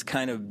media is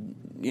kind of,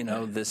 you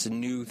know, this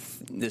new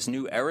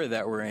era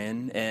that we're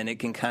in, and it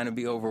can kind of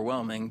be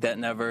overwhelming. That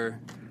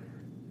never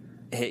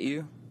hit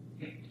you?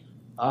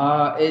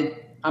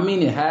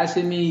 It has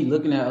hit me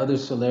looking at other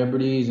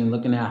celebrities and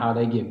looking at how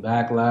they get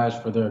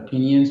backlash for their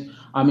opinions.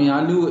 I mean,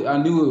 I knew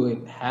it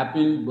would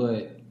happen,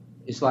 but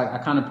it's like I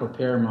kind of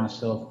prepare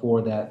myself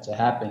for that to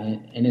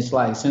happen. And it's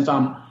like, since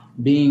I'm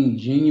being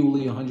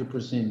genuinely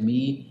 100%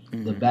 me,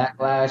 the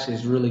backlash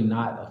is really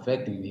not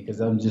affecting me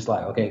because I'm just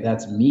like, okay,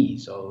 that's me.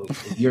 So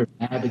if you're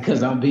mad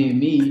because I'm being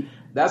me,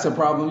 that's a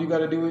problem you got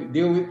to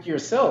deal with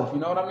yourself. You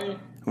know what I mean?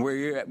 Were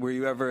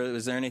you ever?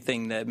 Was there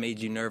anything that made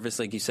you nervous?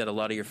 Like you said, a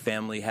lot of your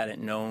family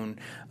hadn't known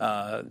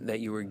that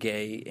you were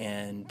gay,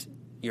 and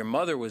your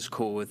mother was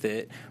cool with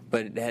it.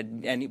 But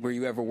were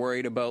you ever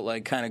worried about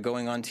like kind of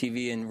going on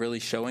TV and really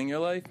showing your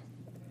life?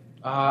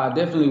 I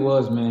definitely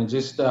was, man.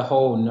 Just the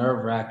whole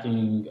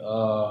nerve-wracking,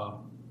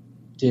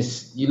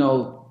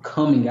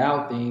 coming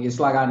out thing. It's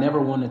like I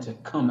never wanted to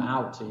come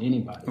out to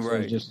anybody. So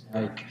Right. it's just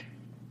like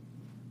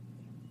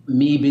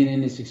me being in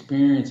this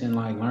experience and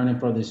like learning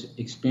from this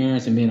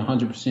experience and being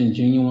 100%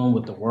 genuine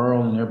with the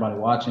world and everybody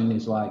watching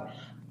is like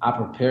I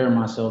prepare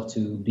myself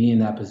to be in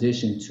that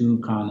position to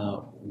kind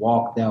of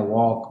walk that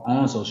walk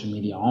on social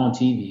media, on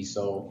TV.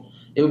 So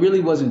it really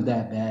wasn't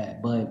that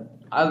bad, but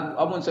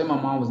I wouldn't say my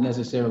mom was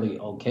necessarily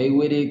okay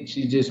with it.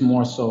 She's just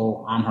more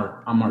so I'm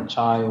her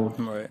child.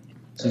 Right.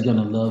 She's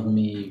gonna love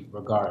me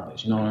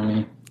regardless. You know what I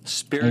mean?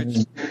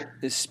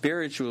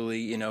 Spiritually,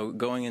 you know,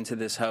 going into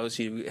this house,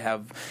 you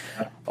have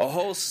a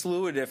whole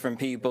slew of different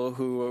people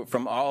who are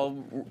from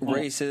all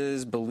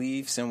races,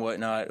 beliefs, and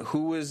whatnot.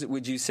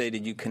 Would you say,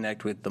 did you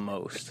connect with the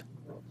most?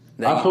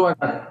 I feel like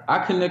I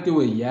connected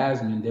with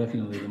Yasmin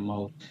definitely the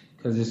most.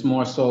 Because it's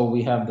more so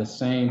we have the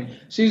same.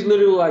 She's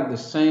literally like the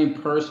same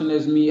person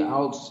as me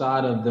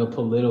outside of the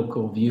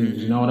political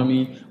views. You know what I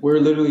mean?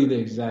 We're literally the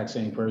exact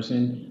same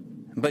person.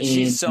 But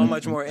she's so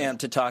much more amped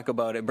to talk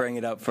about it. Bring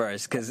it up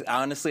first, because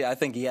honestly, I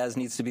think Yaz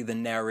needs to be the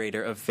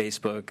narrator of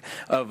Facebook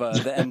of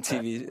the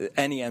MTV,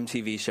 any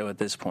MTV show at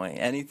this point.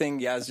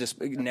 Anything Yaz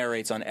just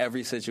narrates on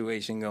every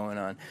situation going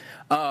on.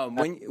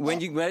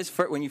 When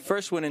you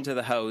first went into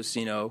the house,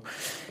 you know.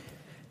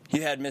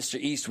 You had Mr.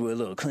 Eastwood,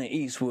 little Clint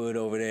Eastwood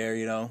over there,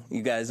 you know.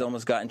 You guys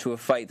almost got into a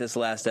fight this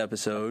last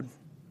episode.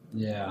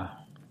 Yeah.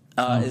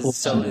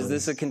 Is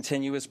this a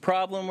continuous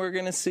problem we're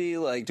going to see?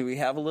 Like, do we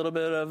have a little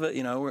bit of it?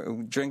 You know, we're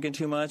drinking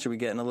too much? Are we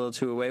getting a little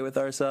too away with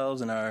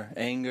ourselves and our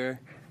anger?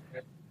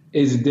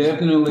 It's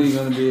definitely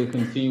going to be a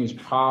continuous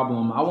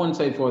problem. I wouldn't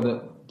say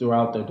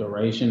throughout the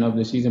duration of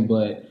the season,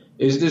 but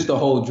it's just the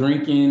whole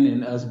drinking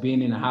and us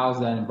being in the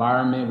house, that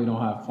environment. We don't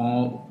have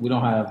phone. We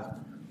don't have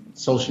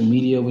social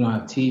media, we don't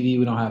have TV,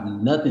 we don't have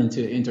nothing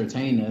to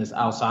entertain us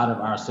outside of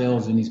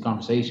ourselves in these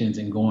conversations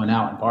and going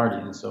out and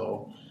partying.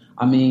 So,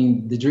 I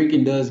mean, the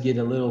drinking does get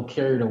a little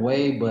carried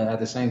away, but at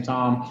the same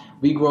time,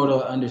 we grow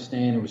to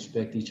understand and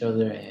respect each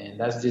other, and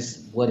that's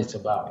just what it's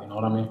about, you know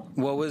what I mean?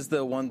 What was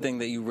the one thing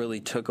that you really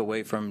took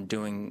away from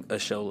doing a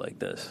show like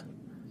this?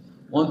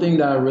 One thing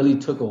that I really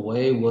took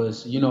away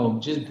was, you know,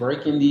 just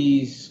breaking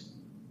these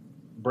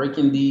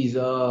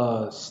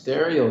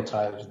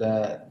stereotypes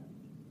that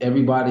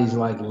everybody's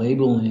like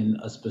labeling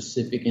a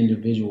specific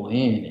individual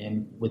in.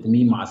 And with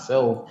me,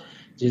 myself,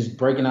 just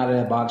breaking out of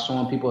that box,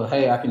 showing people,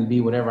 hey, I can be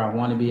whatever I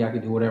want to be. I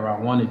can do whatever I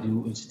want to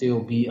do and still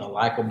be a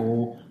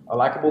likable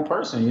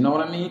person. You know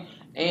what I mean?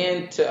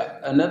 And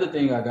another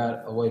thing I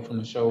got away from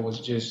the show was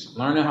just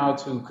learning how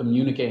to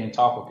communicate and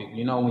talk with people.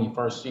 You know, when you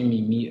first see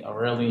me meet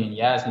Aurelia and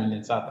Yasmin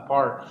inside the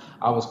park,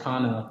 I was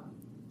kind of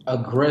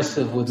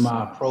aggressive with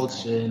my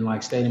approach and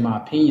like stating my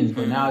opinions.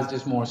 But now it's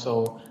just more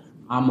so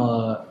I'm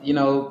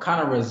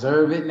kind of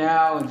reserve it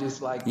now and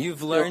just like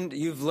You've learned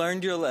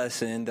your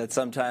lesson that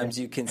sometimes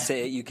you can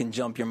say it, you can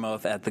jump your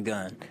mouth at the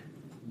gun.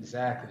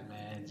 Exactly,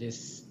 man.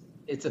 Just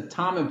it's a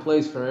time and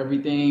place for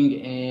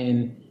everything,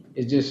 and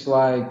it's just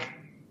like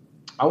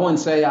I wouldn't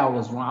say I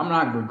was wrong. I'm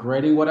not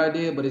regretting what I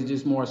did, but it's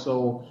just more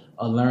so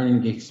a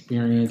learning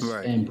experience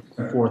and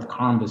bringing forth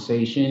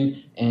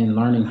conversation and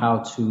learning how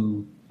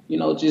to,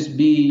 just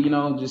be,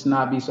 just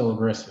not be so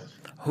aggressive.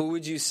 Who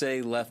would you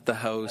say left the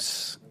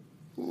house,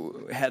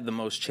 had the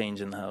most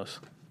change in the house?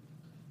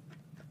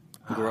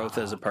 Growth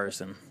as a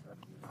person.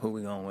 Who are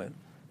we going with?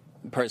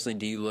 Personally,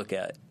 do you look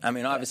at? I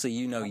mean, obviously,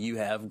 you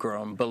have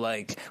grown, but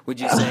like, would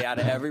you say out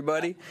of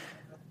everybody?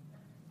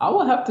 I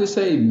would have to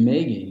say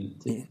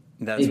Megan.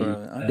 That's what.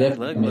 Okay,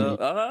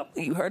 look,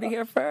 you heard it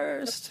here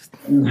first.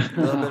 A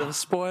little bit of a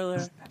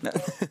spoiler.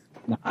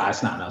 Nah,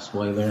 it's not a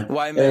spoiler.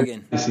 Why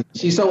Megan?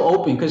 She's so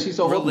open because she's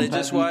so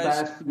religious-wise.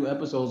 Open. Past few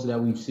episodes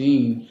that we've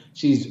seen,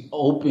 she's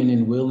open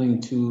and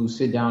willing to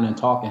sit down and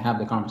talk and have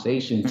the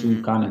conversation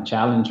to kind of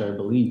challenge her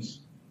beliefs.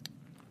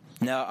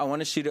 Now, I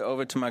want to shoot it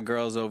over to my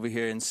girls over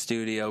here in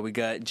studio. We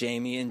got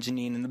Jamie and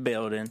Janine in the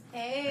building.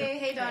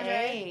 Hey,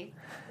 Dondre.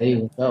 Hey,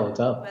 what's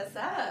up? What's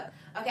up?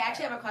 Okay, I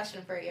actually have a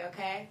question for you,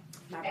 okay?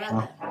 My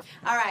brother.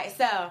 All right,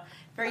 so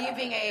for you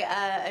being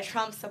a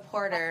Trump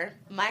supporter,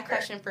 my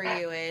question for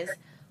you is,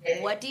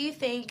 what do you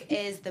think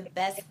is the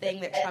best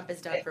thing that Trump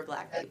has done for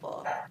black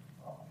people?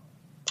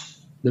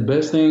 The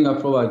best thing I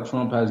feel like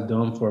Trump has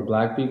done for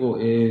black people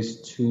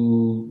is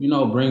to,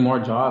 bring more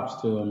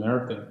jobs to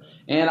America.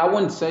 And I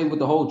wouldn't say with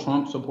the whole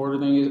Trump supporter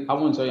thing, I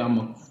wouldn't say I'm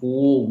a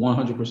full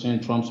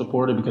 100% Trump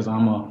supporter because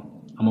I'm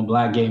a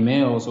black gay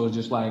male. So it's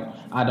just like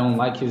I don't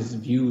like his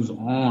views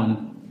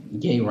on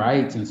gay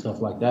rights and stuff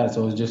like that.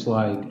 So it's just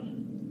like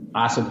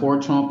I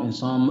support Trump in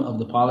some of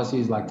the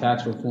policies like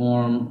tax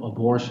reform,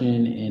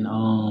 abortion, and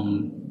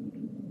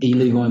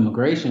illegal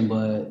immigration,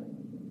 but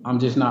I'm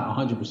just not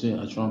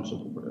 100% a Trump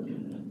supporter.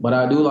 But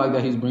I do like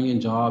that he's bringing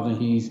jobs and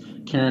he's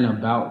caring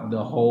about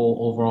the whole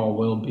overall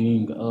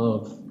well-being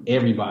of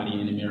everybody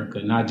in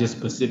America, not just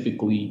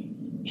specifically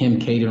him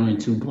catering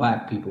to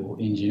black people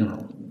in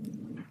general.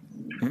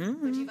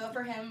 Would you vote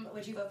for him?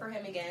 Would you vote for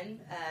him again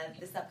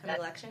this upcoming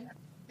election?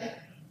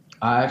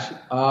 I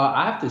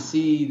have to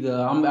see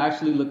I'm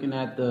actually looking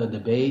at the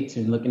debates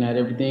and looking at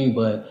everything,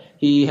 but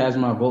he has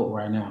my vote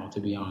right now, to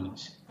be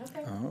honest.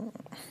 Okay. Oh,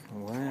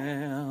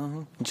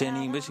 well,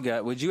 Jenny, what you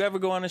got? Would you ever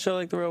go on a show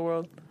like The Real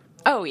World?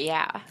 Oh,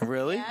 yeah.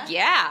 Really?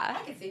 Yeah.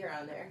 I can see her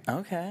on there.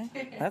 Okay,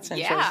 that's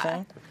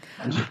interesting.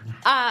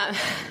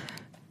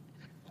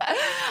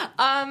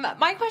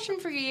 My question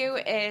for you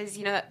is,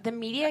 the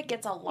media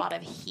gets a lot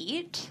of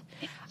heat.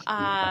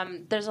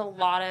 There's a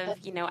lot of,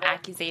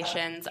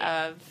 accusations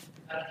of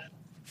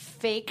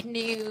fake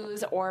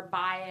news or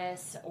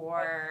bias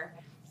or,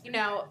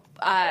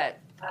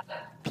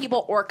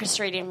 people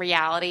orchestrating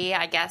reality.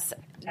 I guess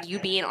you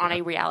being on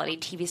a reality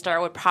TV star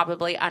would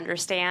probably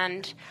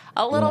understand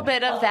a little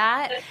bit of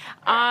that.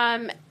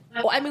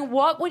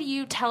 What would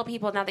you tell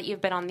people now that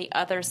you've been on the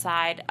other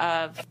side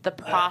of the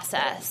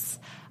process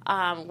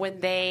when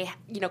they,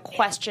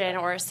 question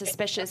or are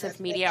suspicious of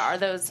media? Are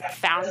those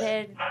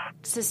founded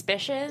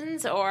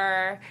suspicions,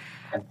 or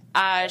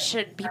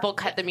should people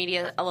cut the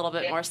media a little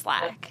bit more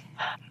slack?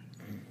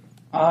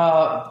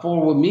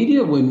 For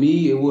media, with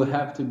me, it would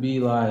have to be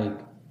like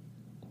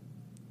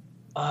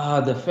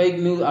the fake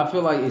news. I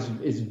feel like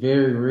it's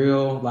very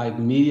real. Like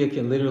media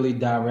can literally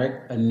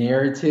direct a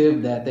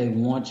narrative that they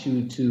want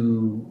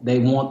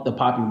the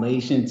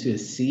population to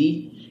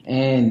see.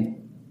 And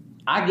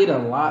I get a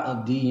lot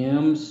of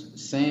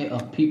DMs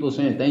of people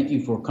saying, thank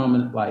you for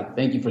coming, like,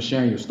 thank you for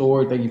sharing your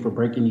story. Thank you for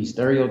breaking these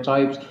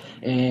stereotypes.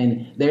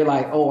 And they're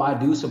like, oh, I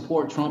do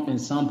support Trump in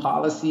some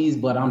policies,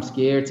 but I'm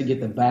scared to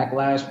get the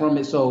backlash from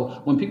it.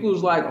 So when people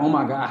was like, oh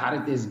my God, how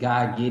did this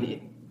guy get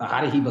it?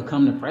 How did he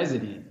become the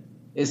president?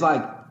 It's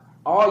like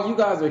all you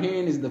guys are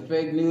hearing is the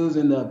fake news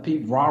and the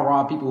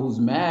rah-rah people who's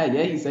mad.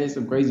 Yeah, he says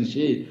some crazy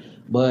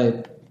shit,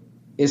 but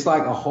it's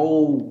like a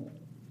whole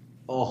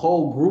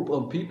group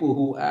of people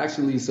who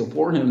actually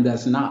support him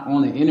that's not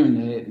on the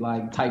internet,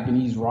 like typing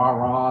he's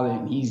rah-rah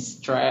and he's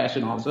trash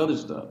and all this other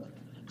stuff.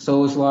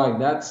 So it's like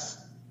that's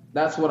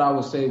what I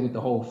would say with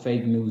the whole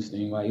fake news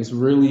thing. Like it's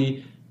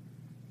really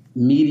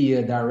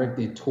media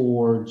directed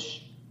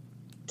towards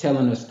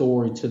telling a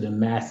story to the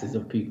masses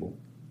of people.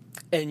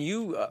 And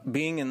you,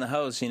 being in the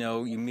house,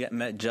 you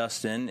met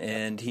Justin,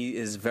 and he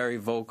is very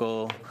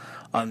vocal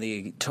on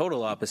the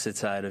total opposite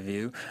side of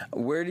you.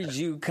 Where did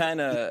you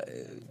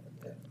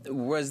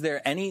was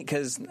there any,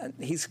 because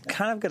he's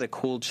kind of got a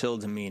cool, chill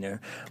demeanor,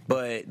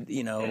 but,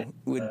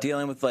 with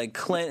dealing with like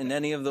Clinton,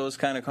 any of those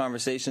kind of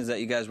conversations that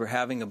you guys were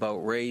having about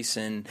race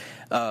and,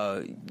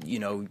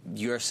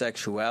 your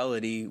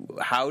sexuality,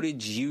 how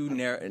did you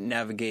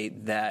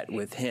navigate that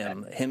with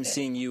him? Him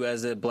seeing you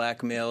as a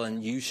black male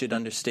and you should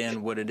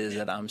understand what it is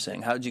that I'm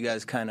saying. How did you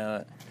guys kind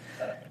of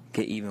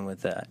get even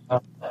with that?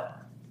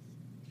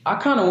 I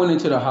kind of went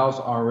into the house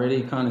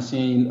already, kind of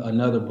seeing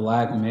another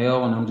black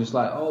male, and I'm just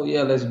like, oh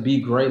yeah, let's be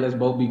great. Let's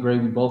both be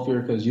great. We both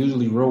here, because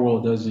usually Real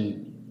World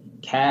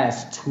doesn't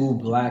cast two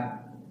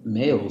black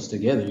males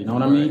together. You know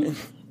what I mean?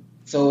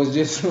 So it's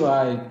just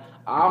like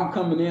I'm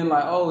coming in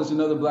like, oh, it's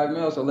another black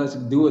male, so let's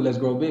do it. Let's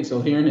grow big.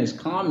 So hearing his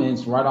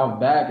comments right off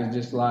back is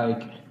just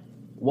like,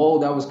 whoa,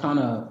 that was kind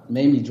of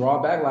made me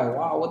draw back. Like,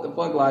 wow, what the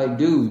fuck? Like,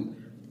 dude,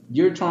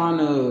 you're trying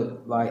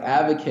to like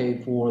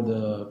advocate for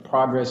the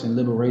progress and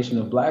liberation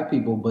of black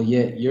people, but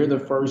yet you're the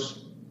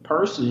first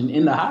person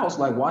in the house,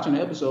 like watching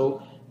the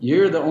episode.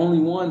 You're the only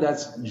one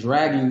that's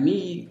dragging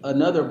me,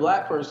 another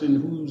black person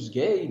who's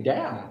gay,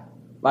 down.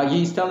 Like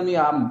he's telling me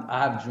I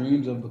have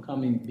dreams of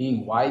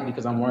being white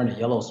because I'm wearing a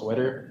yellow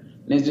sweater,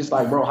 and it's just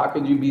like, bro, how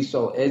could you be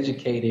so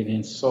educated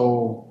and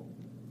so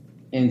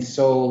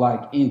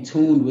like in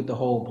tune with the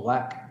whole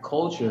black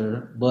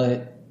culture,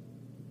 but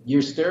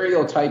you're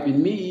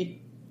stereotyping me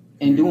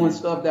and doing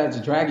stuff that's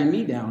dragging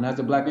me down as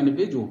a black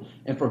individual.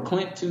 And for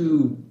Clint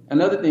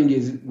another thing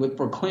is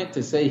for Clint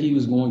to say he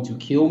was going to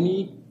kill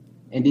me,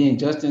 and then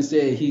Justin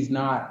said he's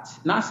not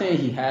saying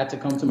he had to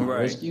come to my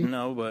rescue.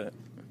 No,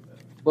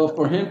 but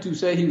for him to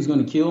say he was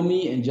going to kill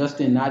me and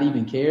Justin not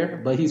even care,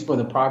 but he's for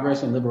the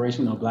progress and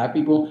liberation of black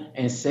people,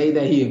 and say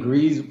that he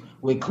agrees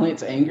with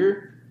Clint's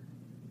anger,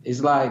 it's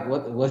like,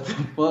 what the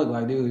fuck?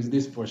 Like, dude, is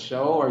this for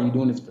show? Are you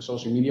doing this for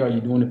social media? Are you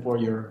doing it for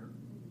your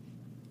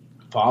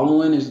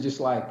following? It's just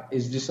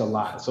a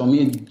lot. So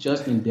me and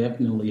Justin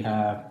definitely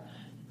have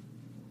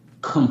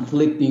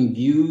conflicting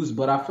views,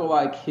 but I feel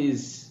like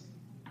his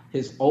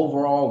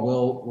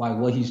overall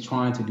what he's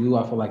trying to do,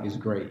 I feel like is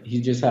great.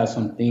 He just has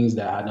some things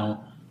that I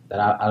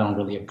don't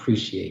really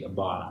appreciate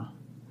about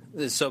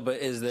him. So, but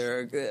is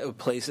there a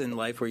place in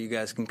life where you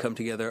guys can come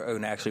together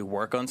and actually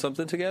work on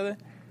something together?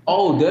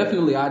 Oh,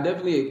 definitely. I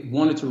definitely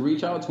wanted to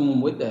reach out to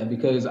him with that,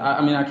 because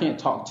I can't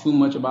talk too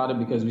much about it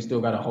because we still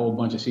got a whole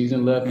bunch of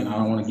season left, and I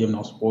don't want to give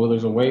no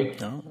spoilers away.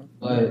 No.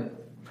 But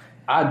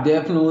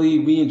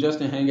me and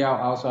Justin hang out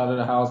outside of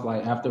the house.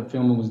 Like after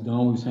filming was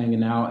done, we was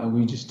hanging out and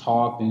we just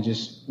talked and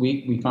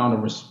we found a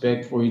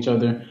respect for each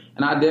other.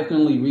 And I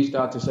definitely reached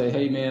out to say,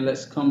 hey man,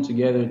 let's come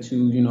together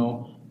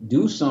to,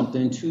 do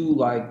something to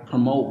like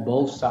promote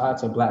both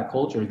sides of black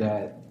culture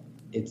that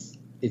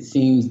it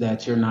seems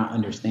that you're not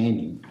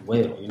understanding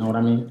well. You know what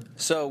I mean?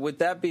 So with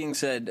that being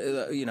said,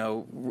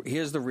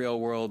 here's the Real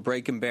World,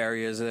 Breaking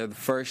Barriers, the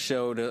first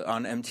show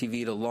on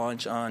MTV to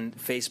launch on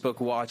Facebook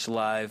Watch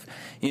Live.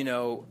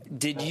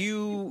 Did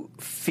you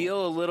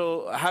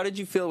feel how did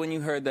you feel when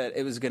you heard that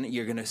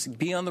you're going to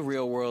be on the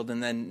Real World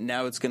and then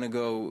now it's going to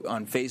go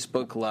on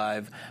Facebook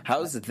Live?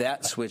 How's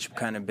that switch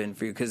kind of been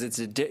for you? Because it's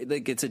a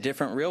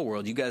different Real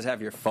World. You guys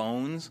have your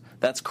phones.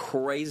 That's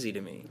crazy to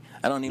me.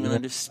 I don't even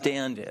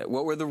understand it.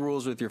 What were the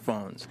rules with your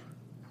phones?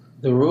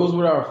 The rules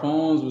with our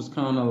phones was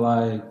kind of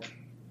like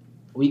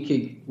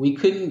we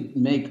couldn't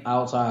make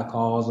outside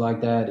calls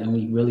like that, and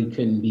we really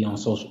couldn't be on our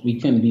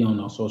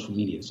social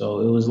media.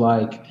 So it was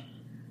like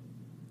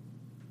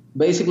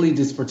basically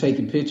just for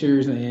taking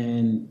pictures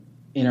and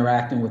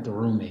interacting with the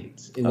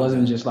roommates. It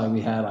wasn't just like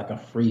we had like a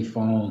free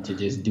phone to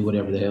just do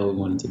whatever the hell we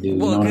wanted to do.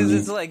 Well, because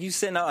it's like you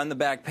sitting out on the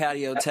back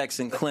patio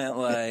texting Clint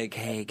like,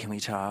 hey, can we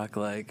talk?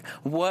 Like,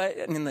 what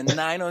in the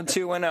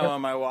 90210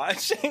 am I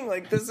watching?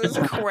 Like, this is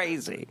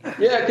crazy.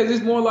 Yeah, because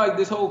it's more like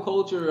this whole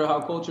culture, how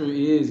culture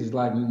is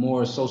like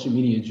more social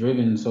media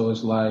driven. So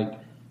it's like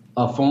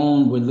a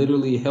phone would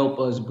literally help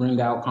us bring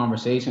out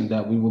conversations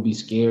that we would be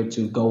scared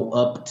to go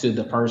up to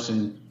the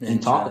person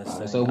and talk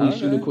about it. So if we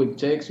shoot a quick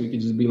text, we could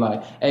just be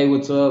like, hey,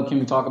 what's up? Can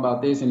we talk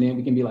about this? And then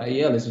we can be like,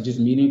 yeah, let's just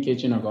meet in the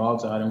kitchen or go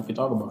outside and we can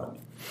talk about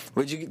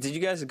it. Did you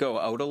guys go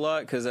out a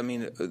lot? Because,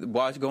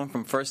 going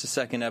from first to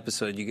second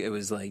episode, it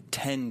was like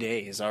 10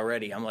 days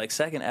already. I'm like,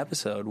 second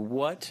episode?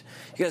 What?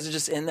 You guys are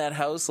just in that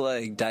house,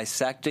 like,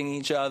 dissecting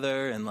each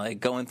other and, like,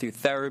 going through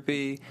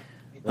therapy?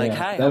 Like,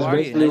 hi, that's how are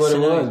you? basically what it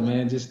was,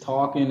 man. Just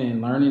talking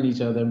and learning each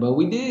other. But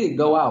we did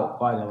go out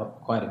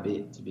quite a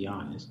bit, to be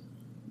honest.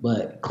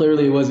 But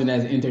clearly, it wasn't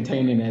as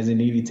entertaining as it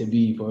needed to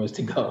be for us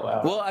to go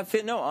out. Well,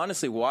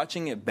 honestly,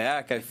 watching it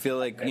back, I feel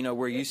like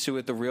we're used to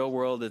with the Real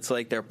World. It's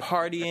like they're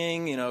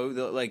partying,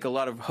 like a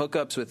lot of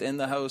hookups within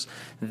the house.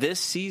 This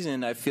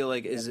season, I feel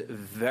like is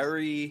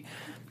very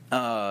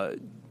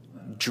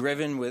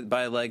driven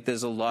by like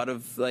there's a lot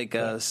of like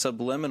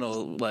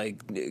subliminal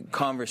like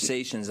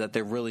conversations that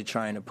they're really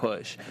trying to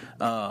push,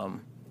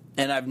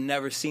 and I've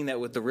never seen that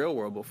with the Real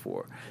World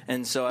before.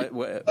 And so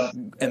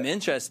I'm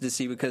interested to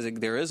see, because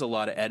there is a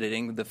lot of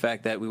editing. The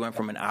fact that we went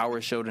from an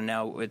hour show to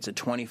now it's a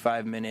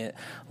 25-minute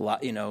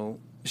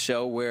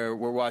show where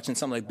we're watching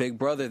something like Big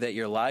Brother that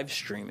you're live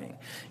streaming.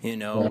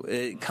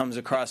 It comes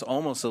across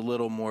almost a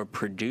little more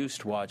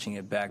produced watching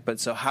it back. But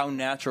so how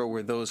natural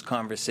were those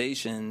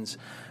conversations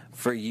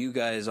for you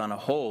guys on a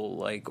whole?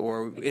 Like,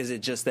 or is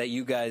it just that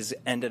you guys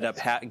ended up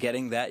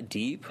getting that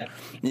deep,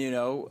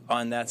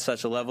 on that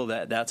such a level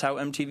that's how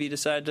MTV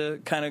decided to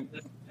kind of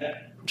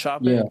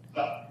chop it?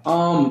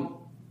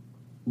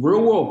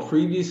 Real World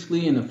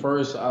previously in the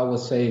first, I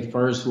would say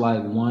first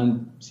like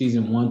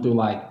season 1 through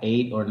like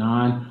 8 or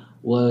 9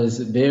 was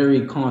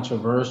very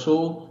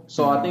controversial.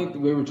 So I think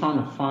we were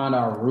trying to find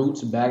our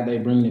roots back. They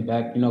bring it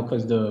back,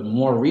 because the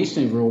more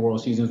recent Real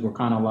World seasons were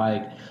kind of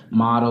like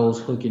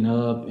models hooking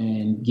up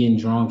and getting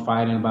drunk,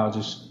 fighting about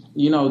just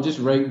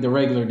the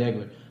regular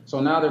degular. So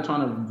now they're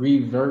trying to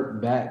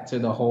revert back to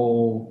the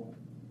whole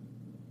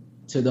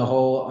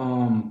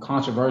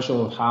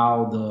controversial of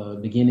how the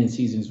beginning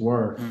seasons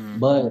were.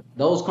 But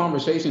those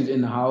conversations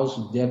in the house,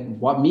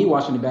 me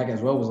watching it back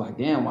as well, was like,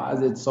 damn, why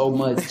is it so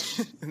much?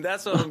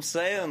 That's what I'm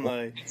saying.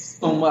 Like,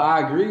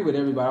 I agree with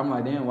everybody. I'm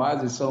like, damn, why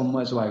is it so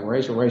much like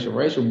racial?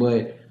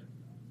 But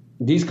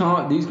these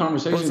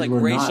conversations like were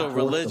racial, not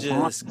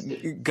religious,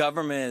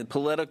 government,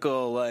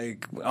 political.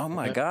 Like, oh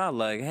my God,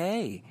 like,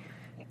 hey.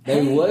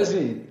 They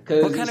wasn't,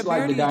 because it's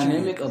like the drink?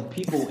 dynamic of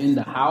people in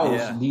the house.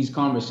 Yeah. These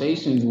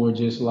conversations were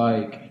just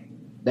like,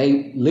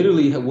 they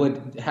literally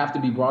would have to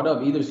be brought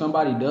up. Either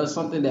somebody does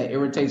something that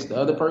irritates the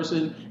other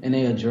person and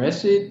they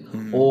address it,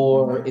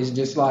 or it's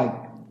just like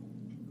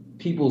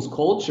people's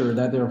culture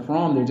that they're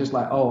from. They're just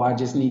like, oh, I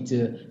just need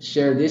to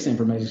share this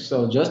information.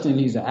 So Justin,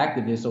 he's an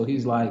activist, so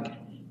he's like,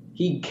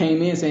 he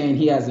came in saying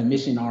he has a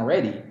mission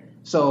already.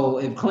 So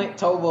if Clint,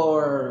 Tova,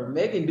 or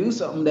Megan do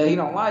something that he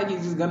don't like,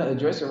 he's just gonna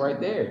address it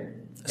right there.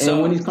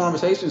 And when these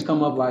conversations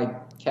come up,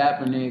 like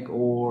Kaepernick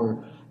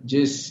or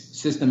just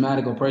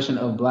systematic oppression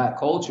of Black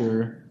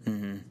culture,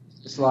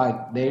 it's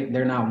like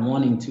they're not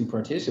wanting to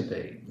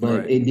participate.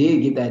 But it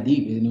did get that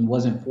deep, and it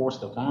wasn't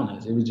forced upon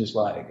us. It was just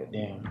like,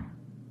 damn,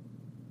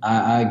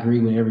 I agree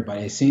with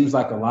everybody. It seems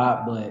like a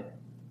lot, but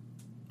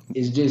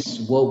it's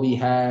just what we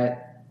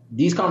had.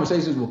 These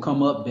conversations will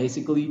come up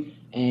basically,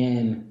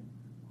 and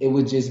it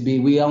would just be,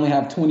 we only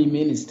have 20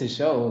 minutes to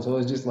show. So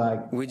it's just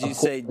like, would you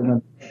say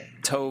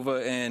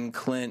Tova and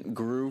Clint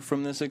grew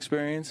from this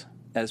experience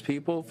as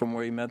people, from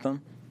where you met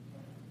them?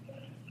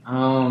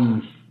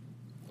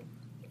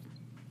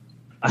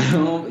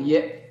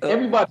 Yeah,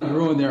 everybody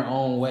grew in their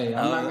own way.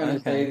 I'm not gonna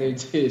say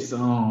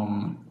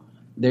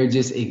they're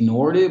just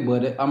ignored it,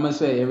 but I'm gonna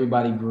say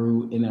everybody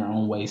grew in their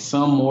own way.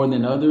 Some more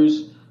than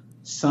others,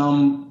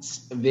 some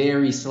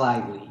very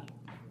slightly.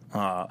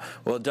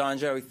 Well, Don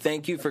Jerry,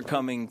 thank you for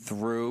coming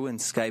through and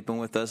Skyping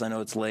with us. I know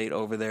it's late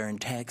over there in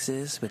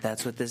Texas, but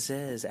that's what this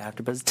is,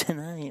 AfterBuzz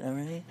Tonight, all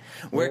right?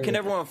 Where can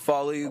everyone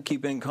follow you,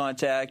 keep in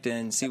contact,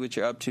 and see what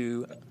you're up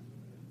to?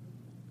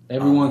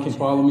 Everyone can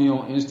follow me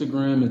on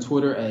Instagram and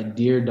Twitter at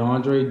Dear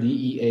Dondre,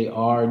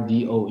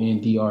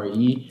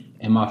 DearDondre,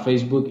 and my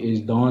Facebook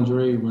is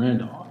Dondre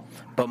Randolph.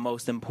 But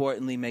most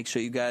importantly, make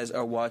sure you guys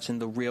are watching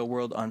The Real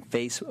World on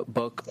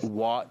Facebook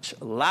Watch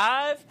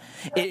Live.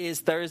 It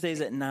is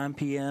Thursdays at 9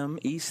 p.m.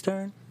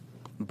 Eastern.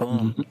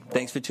 Boom.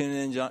 Thanks for tuning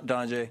in,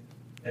 Dondre.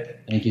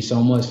 Thank you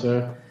so much,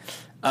 sir.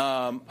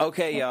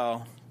 Okay,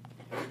 y'all.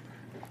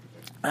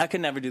 I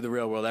could never do The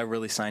Real World. I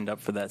really signed up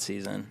for that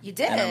season. You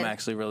did? And I'm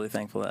actually really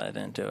thankful that I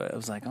didn't do it. I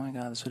was like, oh my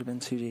God, this would have been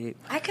too deep.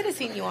 I could have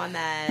seen you on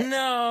that.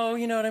 No,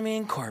 you know what I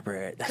mean?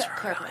 Corporate. That's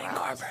corporate.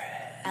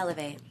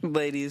 Elevate.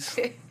 Ladies.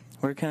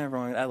 Where can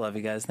everyone... I love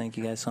you guys. Thank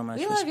you guys so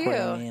much for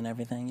supporting me and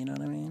everything. You know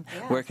what I mean?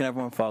 Yeah. Where can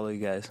everyone follow you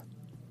guys?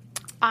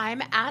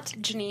 I'm at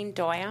Janine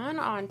Doyon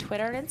on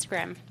Twitter and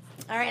Instagram.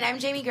 All right, and I'm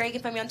Jamie Gray. You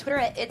can find me on Twitter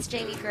at It's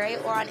Jamie Gray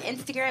or on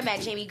Instagram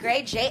at Jamie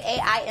Gray,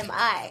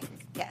 Jaimi.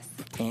 Yes.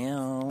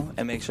 Ew.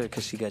 And make sure,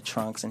 because she got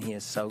trunks and he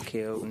is so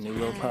cute. New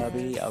little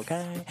puppy.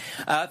 Okay.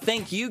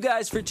 Thank you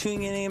guys for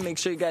tuning in. Make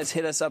sure you guys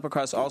hit us up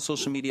across all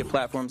social media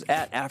platforms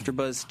at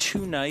AfterBuzz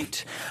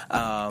Tonight.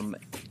 AfterBuzz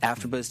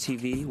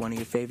TV, one of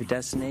your favorite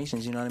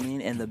destinations, you know what I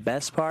mean? And the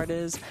best part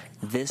is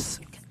this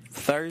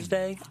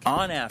Thursday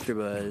on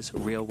AfterBuzz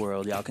Real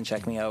World. Y'all can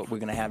check me out. We're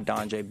going to have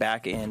Dondre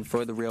back in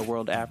for the Real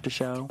World After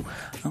Show.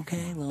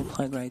 Okay, little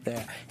plug right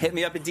there. Hit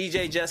me up at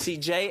DJ Jesse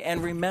J.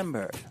 And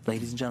remember,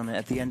 ladies and gentlemen,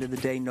 at the end of the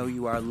day, know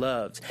you are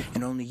loved.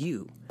 And only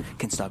you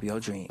can stop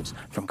your dreams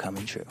from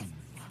coming true.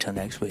 Till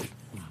next week.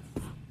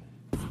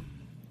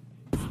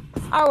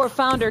 Our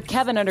founder,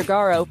 Kevin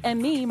Undergaro,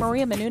 and me,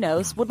 Maria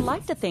Menounos, would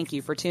like to thank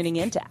you for tuning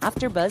in to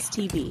AfterBuzz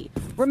TV.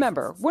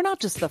 Remember, we're not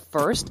just the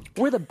first,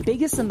 we're the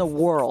biggest in the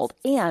world,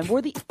 and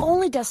we're the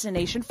only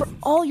destination for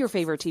all your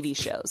favorite TV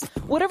shows.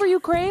 Whatever you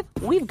crave,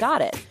 we've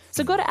got it.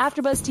 So go to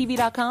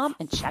AfterBuzzTV.com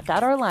and check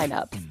out our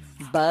lineup.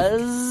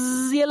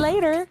 Buzz you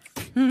later.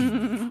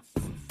 The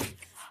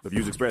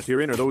views expressed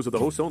herein are those of the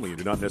hosts only and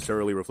do not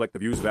necessarily reflect the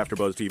views of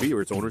AfterBuzz TV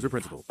or its owners or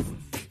principals.